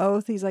harm was the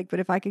oath. He's like, but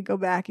if I could go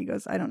back, he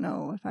goes, I don't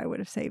know if I would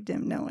have saved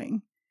him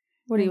knowing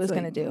What he And was it's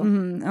going to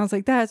like, do. I was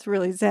like, that's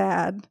really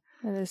sad.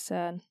 That is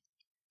sad.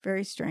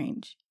 Very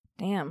strange.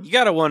 Damn. You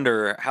got to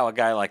wonder how a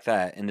guy like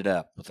that ended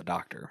up with a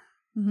doctor.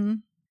 Mm-hmm.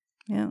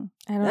 Yeah.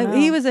 I don't know.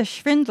 He was a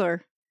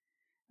Schwindler.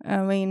 I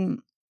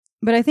mean,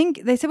 but I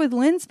think they said with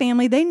Lynn's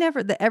family,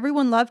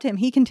 everyone loved him.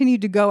 He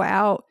continued to go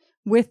out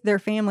with their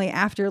family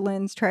after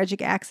Lynn's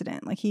tragic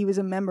accident. Like he was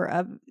a member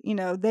of,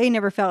 they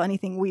never felt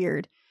anything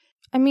weird.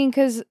 I mean,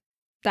 because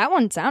that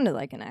one sounded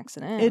like an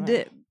accident. It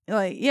did.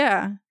 Like,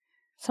 yeah.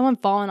 Someone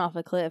falling off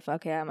a cliff.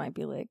 Okay, I might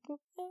be like,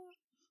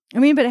 I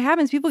mean, but it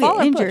happens. People Fall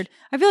get or injured. push?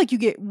 I feel like you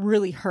get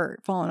really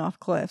hurt falling off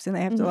cliffs and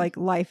they have to Mhm. like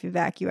life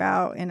evacuate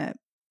out in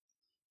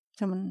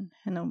someone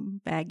in a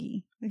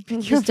baggie.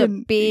 Just a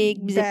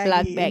big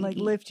Ziploc and, like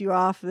baggie. lift you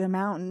off the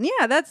mountain.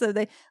 Yeah, that's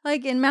they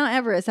like in Mount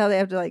Everest how they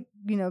have to like,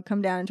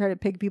 come down and try to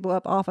pick people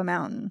up off a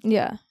mountain.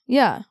 yeah.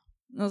 Yeah.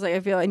 I was like,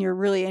 I feel and you're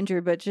really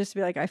injured, but just to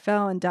be like, I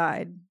fell and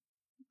died.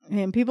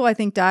 And people I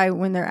think die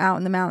when they're out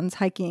in the mountains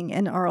hiking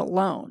and are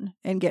alone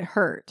and get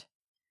hurt.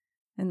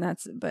 And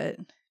but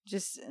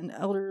just an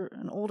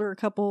older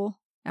couple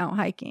out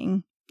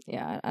hiking.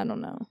 Yeah. I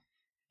don't know.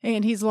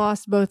 And he's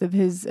lost both of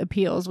his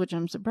appeals, which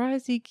I'm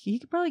surprised he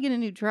could probably get a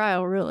new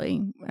trial,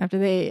 really, after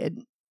they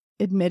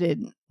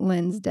admitted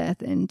Lynn's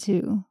death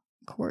into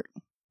court.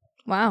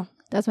 Wow.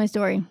 That's my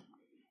story.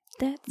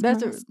 That's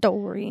my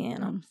story,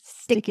 and I'm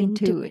sticking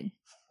sticking to it.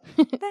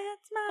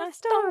 That's my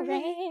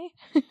story.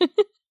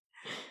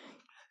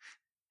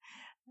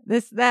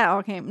 That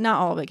all came,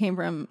 not all of it came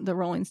from the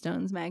Rolling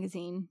Stones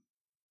magazine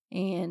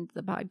and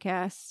the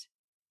podcast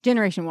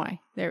Generation Y.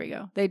 There we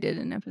go. They did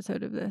an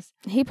episode of this.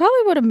 He probably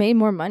would have made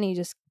more money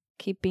just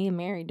keep being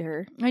married to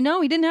her. I know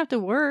he didn't have to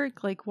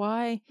work. Like,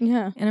 why?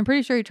 Yeah. And I'm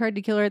pretty sure he tried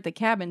to kill her at the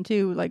cabin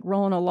too, like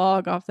rolling a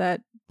log off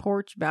that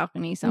porch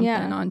balcony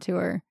onto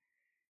her,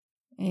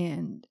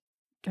 and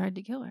tried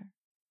to kill her.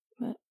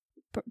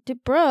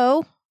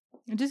 Bro.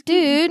 Just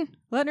Dude.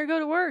 letting her go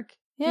to work.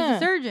 Yeah. She's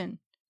a surgeon.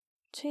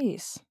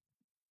 Jeez.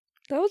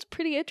 That was a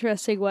pretty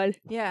interesting one.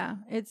 Yeah,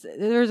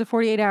 there's a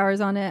 48 hours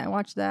on it. I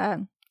watched that.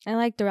 I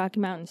like the Rocky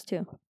Mountains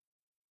too.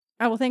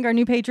 I will thank our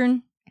new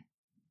patron,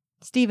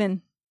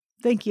 Steven.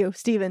 Thank you,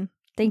 Steven.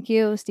 Thank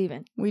you,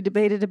 Steven. We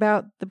debated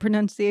about the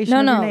pronunciation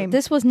of your name.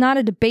 This was not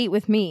a debate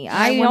with me.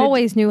 I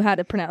always knew how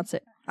to pronounce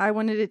it. I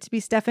wanted it to be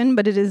Stefan,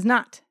 but it is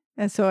not.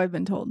 And so I've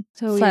been told.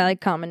 So I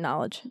like common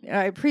knowledge.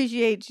 I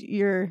appreciate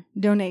your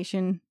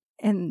donation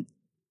and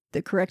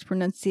the correct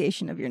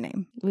pronunciation of your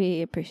name.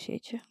 We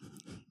appreciate you.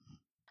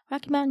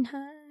 Rocky Mountain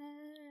High.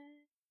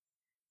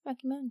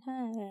 Rocky Mountain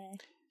High.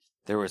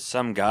 There was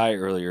some guy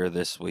earlier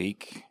this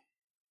week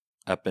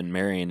up in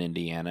Marion,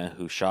 Indiana,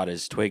 who shot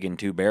his twig and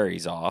two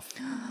berries off.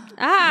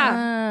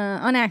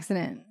 On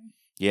accident.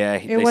 Yeah,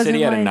 they said wasn't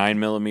he had a like-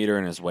 9mm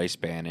in his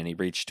waistband, and he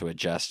reached to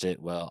adjust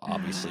it. Well,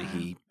 obviously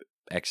he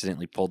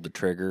accidentally pulled the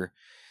trigger.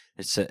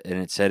 It said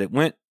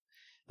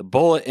the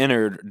bullet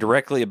entered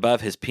directly above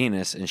his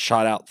penis and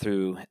shot out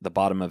through the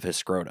bottom of his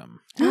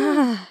scrotum.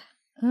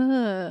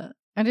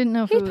 I didn't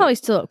know if He's probably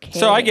still okay.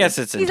 So I guess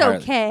it's He's entirely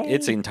okay.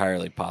 it's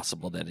entirely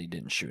possible that he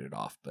didn't shoot it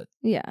off, but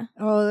Yeah.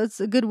 Oh, that's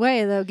a good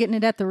way, though, getting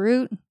it at the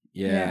root.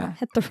 yeah.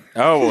 At the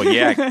Oh well,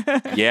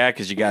 yeah, yeah,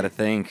 because you got to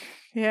think.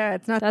 Yeah,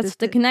 it's not That's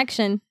the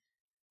connection.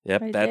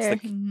 Yep, Right that's there.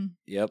 the. Mhm.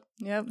 Yep.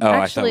 Yep. Oh,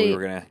 I thought we Actually-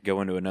 were gonna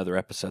go into another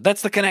episode.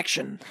 That's the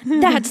connection.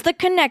 That's the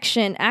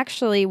connection.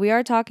 Actually, we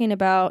are talking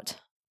about.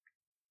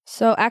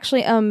 So,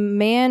 actually, a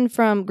man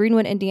from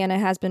Greenwood, Indiana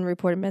has been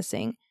reported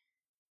missing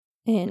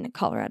in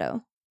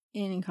Colorado.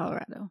 In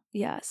Colorado.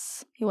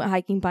 Yes. He went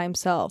hiking by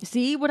himself.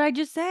 See what I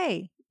just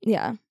say?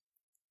 Yeah.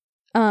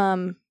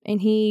 And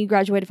he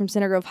graduated from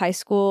Center Grove High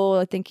School.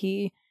 I think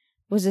he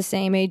was the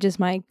same age as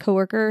my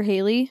coworker,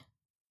 Haley.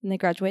 And they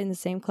graduated in the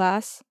same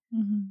class.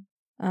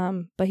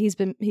 Mm-hmm. But he's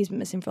been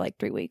missing for like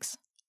 3 weeks.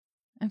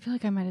 I feel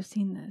like I might have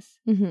seen this.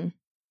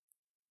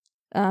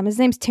 Mm-hmm. His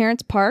name's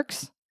Terrence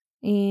Parks.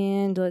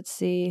 And let's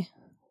see.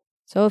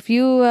 So if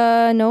you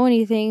know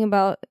anything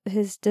about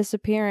his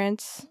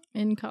disappearance,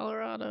 In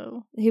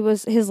Colorado.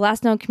 his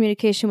last known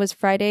communication was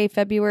Friday,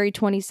 February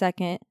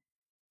 22nd.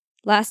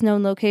 Last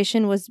known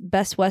location was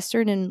Best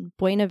Western in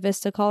Buena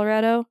Vista,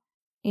 Colorado.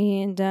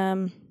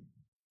 And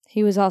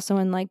he was also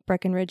in like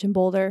Breckenridge and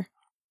Boulder.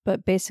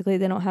 But basically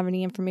they don't have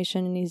any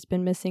information and he's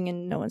been missing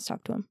and no one's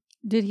talked to him.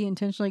 Did he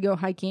intentionally go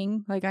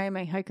hiking? Like, I am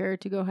a hiker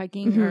to go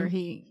hiking? Or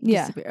he...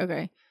 Yeah.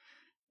 Okay.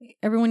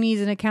 Everyone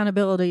needs an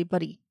accountability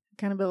buddy.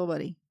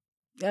 Accountability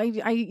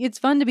buddy. It's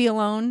fun to be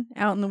alone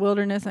out in the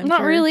wilderness, I'm Not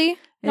sure. really.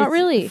 Not It's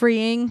really.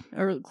 freeing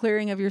or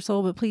clearing of your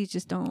soul, but please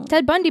just don't.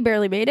 Ted Bundy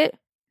barely made it.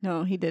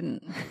 No, he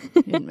didn't.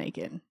 He didn't make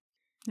it.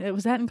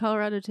 Was that in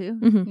Colorado too?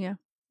 Mhm. Yeah.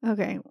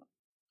 Okay.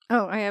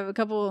 Oh, I have a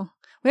couple.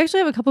 We actually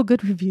have a couple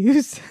good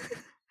reviews.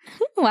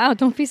 Wow,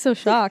 don't be so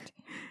shocked.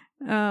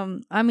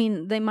 I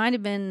mean, they might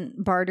have been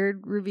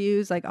bartered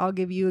reviews. Like, I'll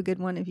give you a good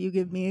one if you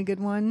give me a good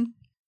one.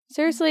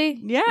 Seriously?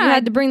 Yeah. You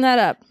had to bring that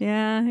up.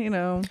 Yeah, you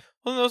know.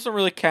 Well, those don't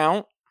really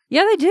count.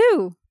 Yeah, they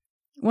do.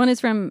 One is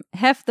from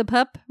Hef the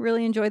Pup.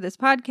 Really enjoy this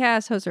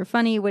podcast. Hosts are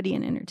funny, witty,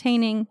 and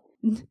entertaining.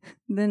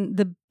 Then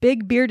the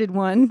big bearded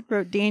one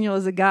wrote Daniel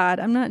is a god.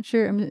 I'm not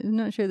sure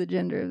the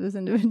gender of this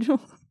individual.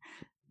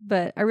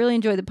 But I really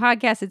enjoy the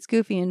podcast. It's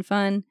goofy and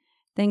fun.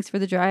 Thanks for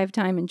the drive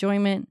time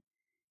enjoyment.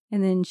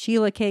 And then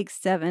Sheila Cakes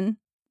 7.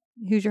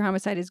 Hoosier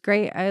Homicide is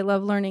great. I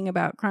love learning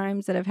about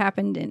crimes that have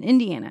happened in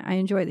Indiana. I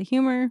enjoy the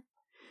humor.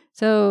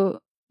 So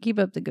keep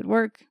up the good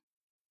work.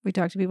 We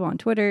talk to people on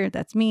Twitter.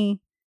 That's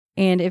me.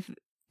 And if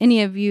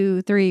any of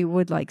you three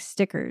would like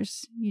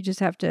stickers, you just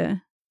have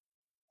to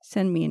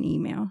send me an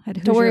email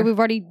at Don't worry, Hoosier. we've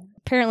already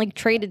apparently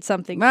traded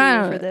something for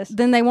you for this.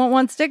 Then they won't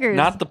want stickers.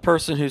 Not the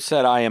person who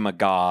said I am a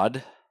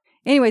god.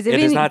 Anyways, if It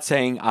is any not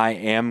saying I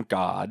am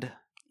God.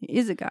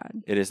 is a god.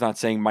 It is not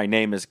saying my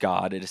name is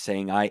God. It is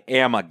saying I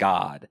am a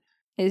god.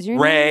 Is your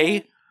Ray,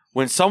 name?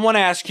 when someone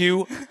asks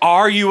you,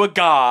 are you a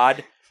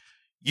god?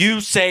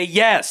 You say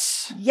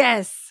yes.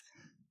 Yes.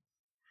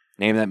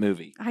 Name that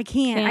movie. I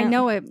can't. I Can't.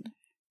 know it.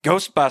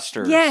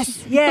 Ghostbusters.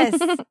 Yes. Yes.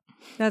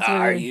 That's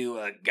Are weird. you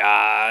a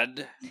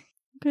god?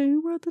 Okay,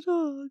 who brought the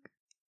dog?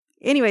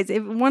 Anyways,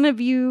 if one of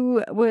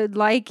you would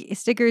like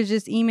stickers,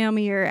 just email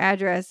me your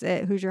address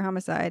at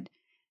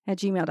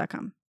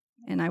HoosierHomicide@gmail.com.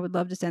 And I would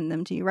love to send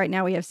them to you. Right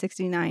now we have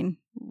 69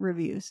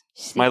 reviews.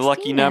 My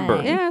lucky number.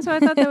 69. Yeah, so I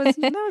thought that was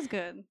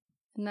good.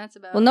 And that's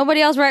about Well,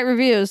 nobody else write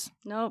reviews.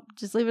 Nope,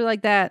 just leave it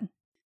like that.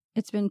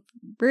 It's been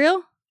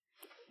real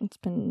It's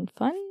been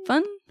fun,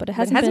 fun, but it but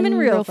hasn't been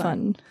real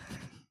fun.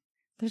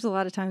 There's a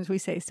lot of times we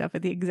say stuff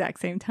at the exact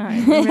same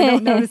time. I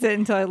don't notice it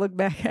until I look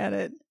back at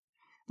it.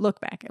 Look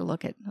back. I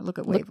look at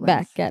wavelengths. Look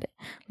back at it.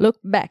 Look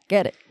back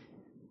at it.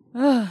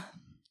 Ugh.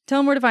 Tell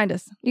them where to find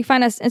us. You can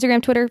find us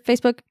Instagram, Twitter,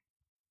 Facebook.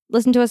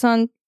 Listen to us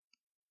on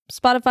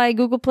Spotify,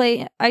 Google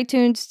Play,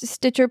 iTunes,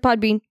 Stitcher,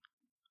 Podbean.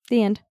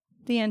 The end.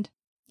 The end.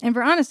 And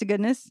for honest to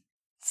goodness,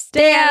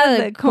 Stay out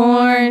of the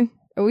corn.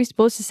 Are we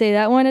supposed to say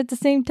that one at the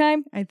same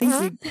time? I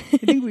think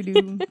we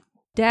do.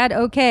 Dad,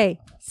 okay.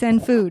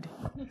 Send food.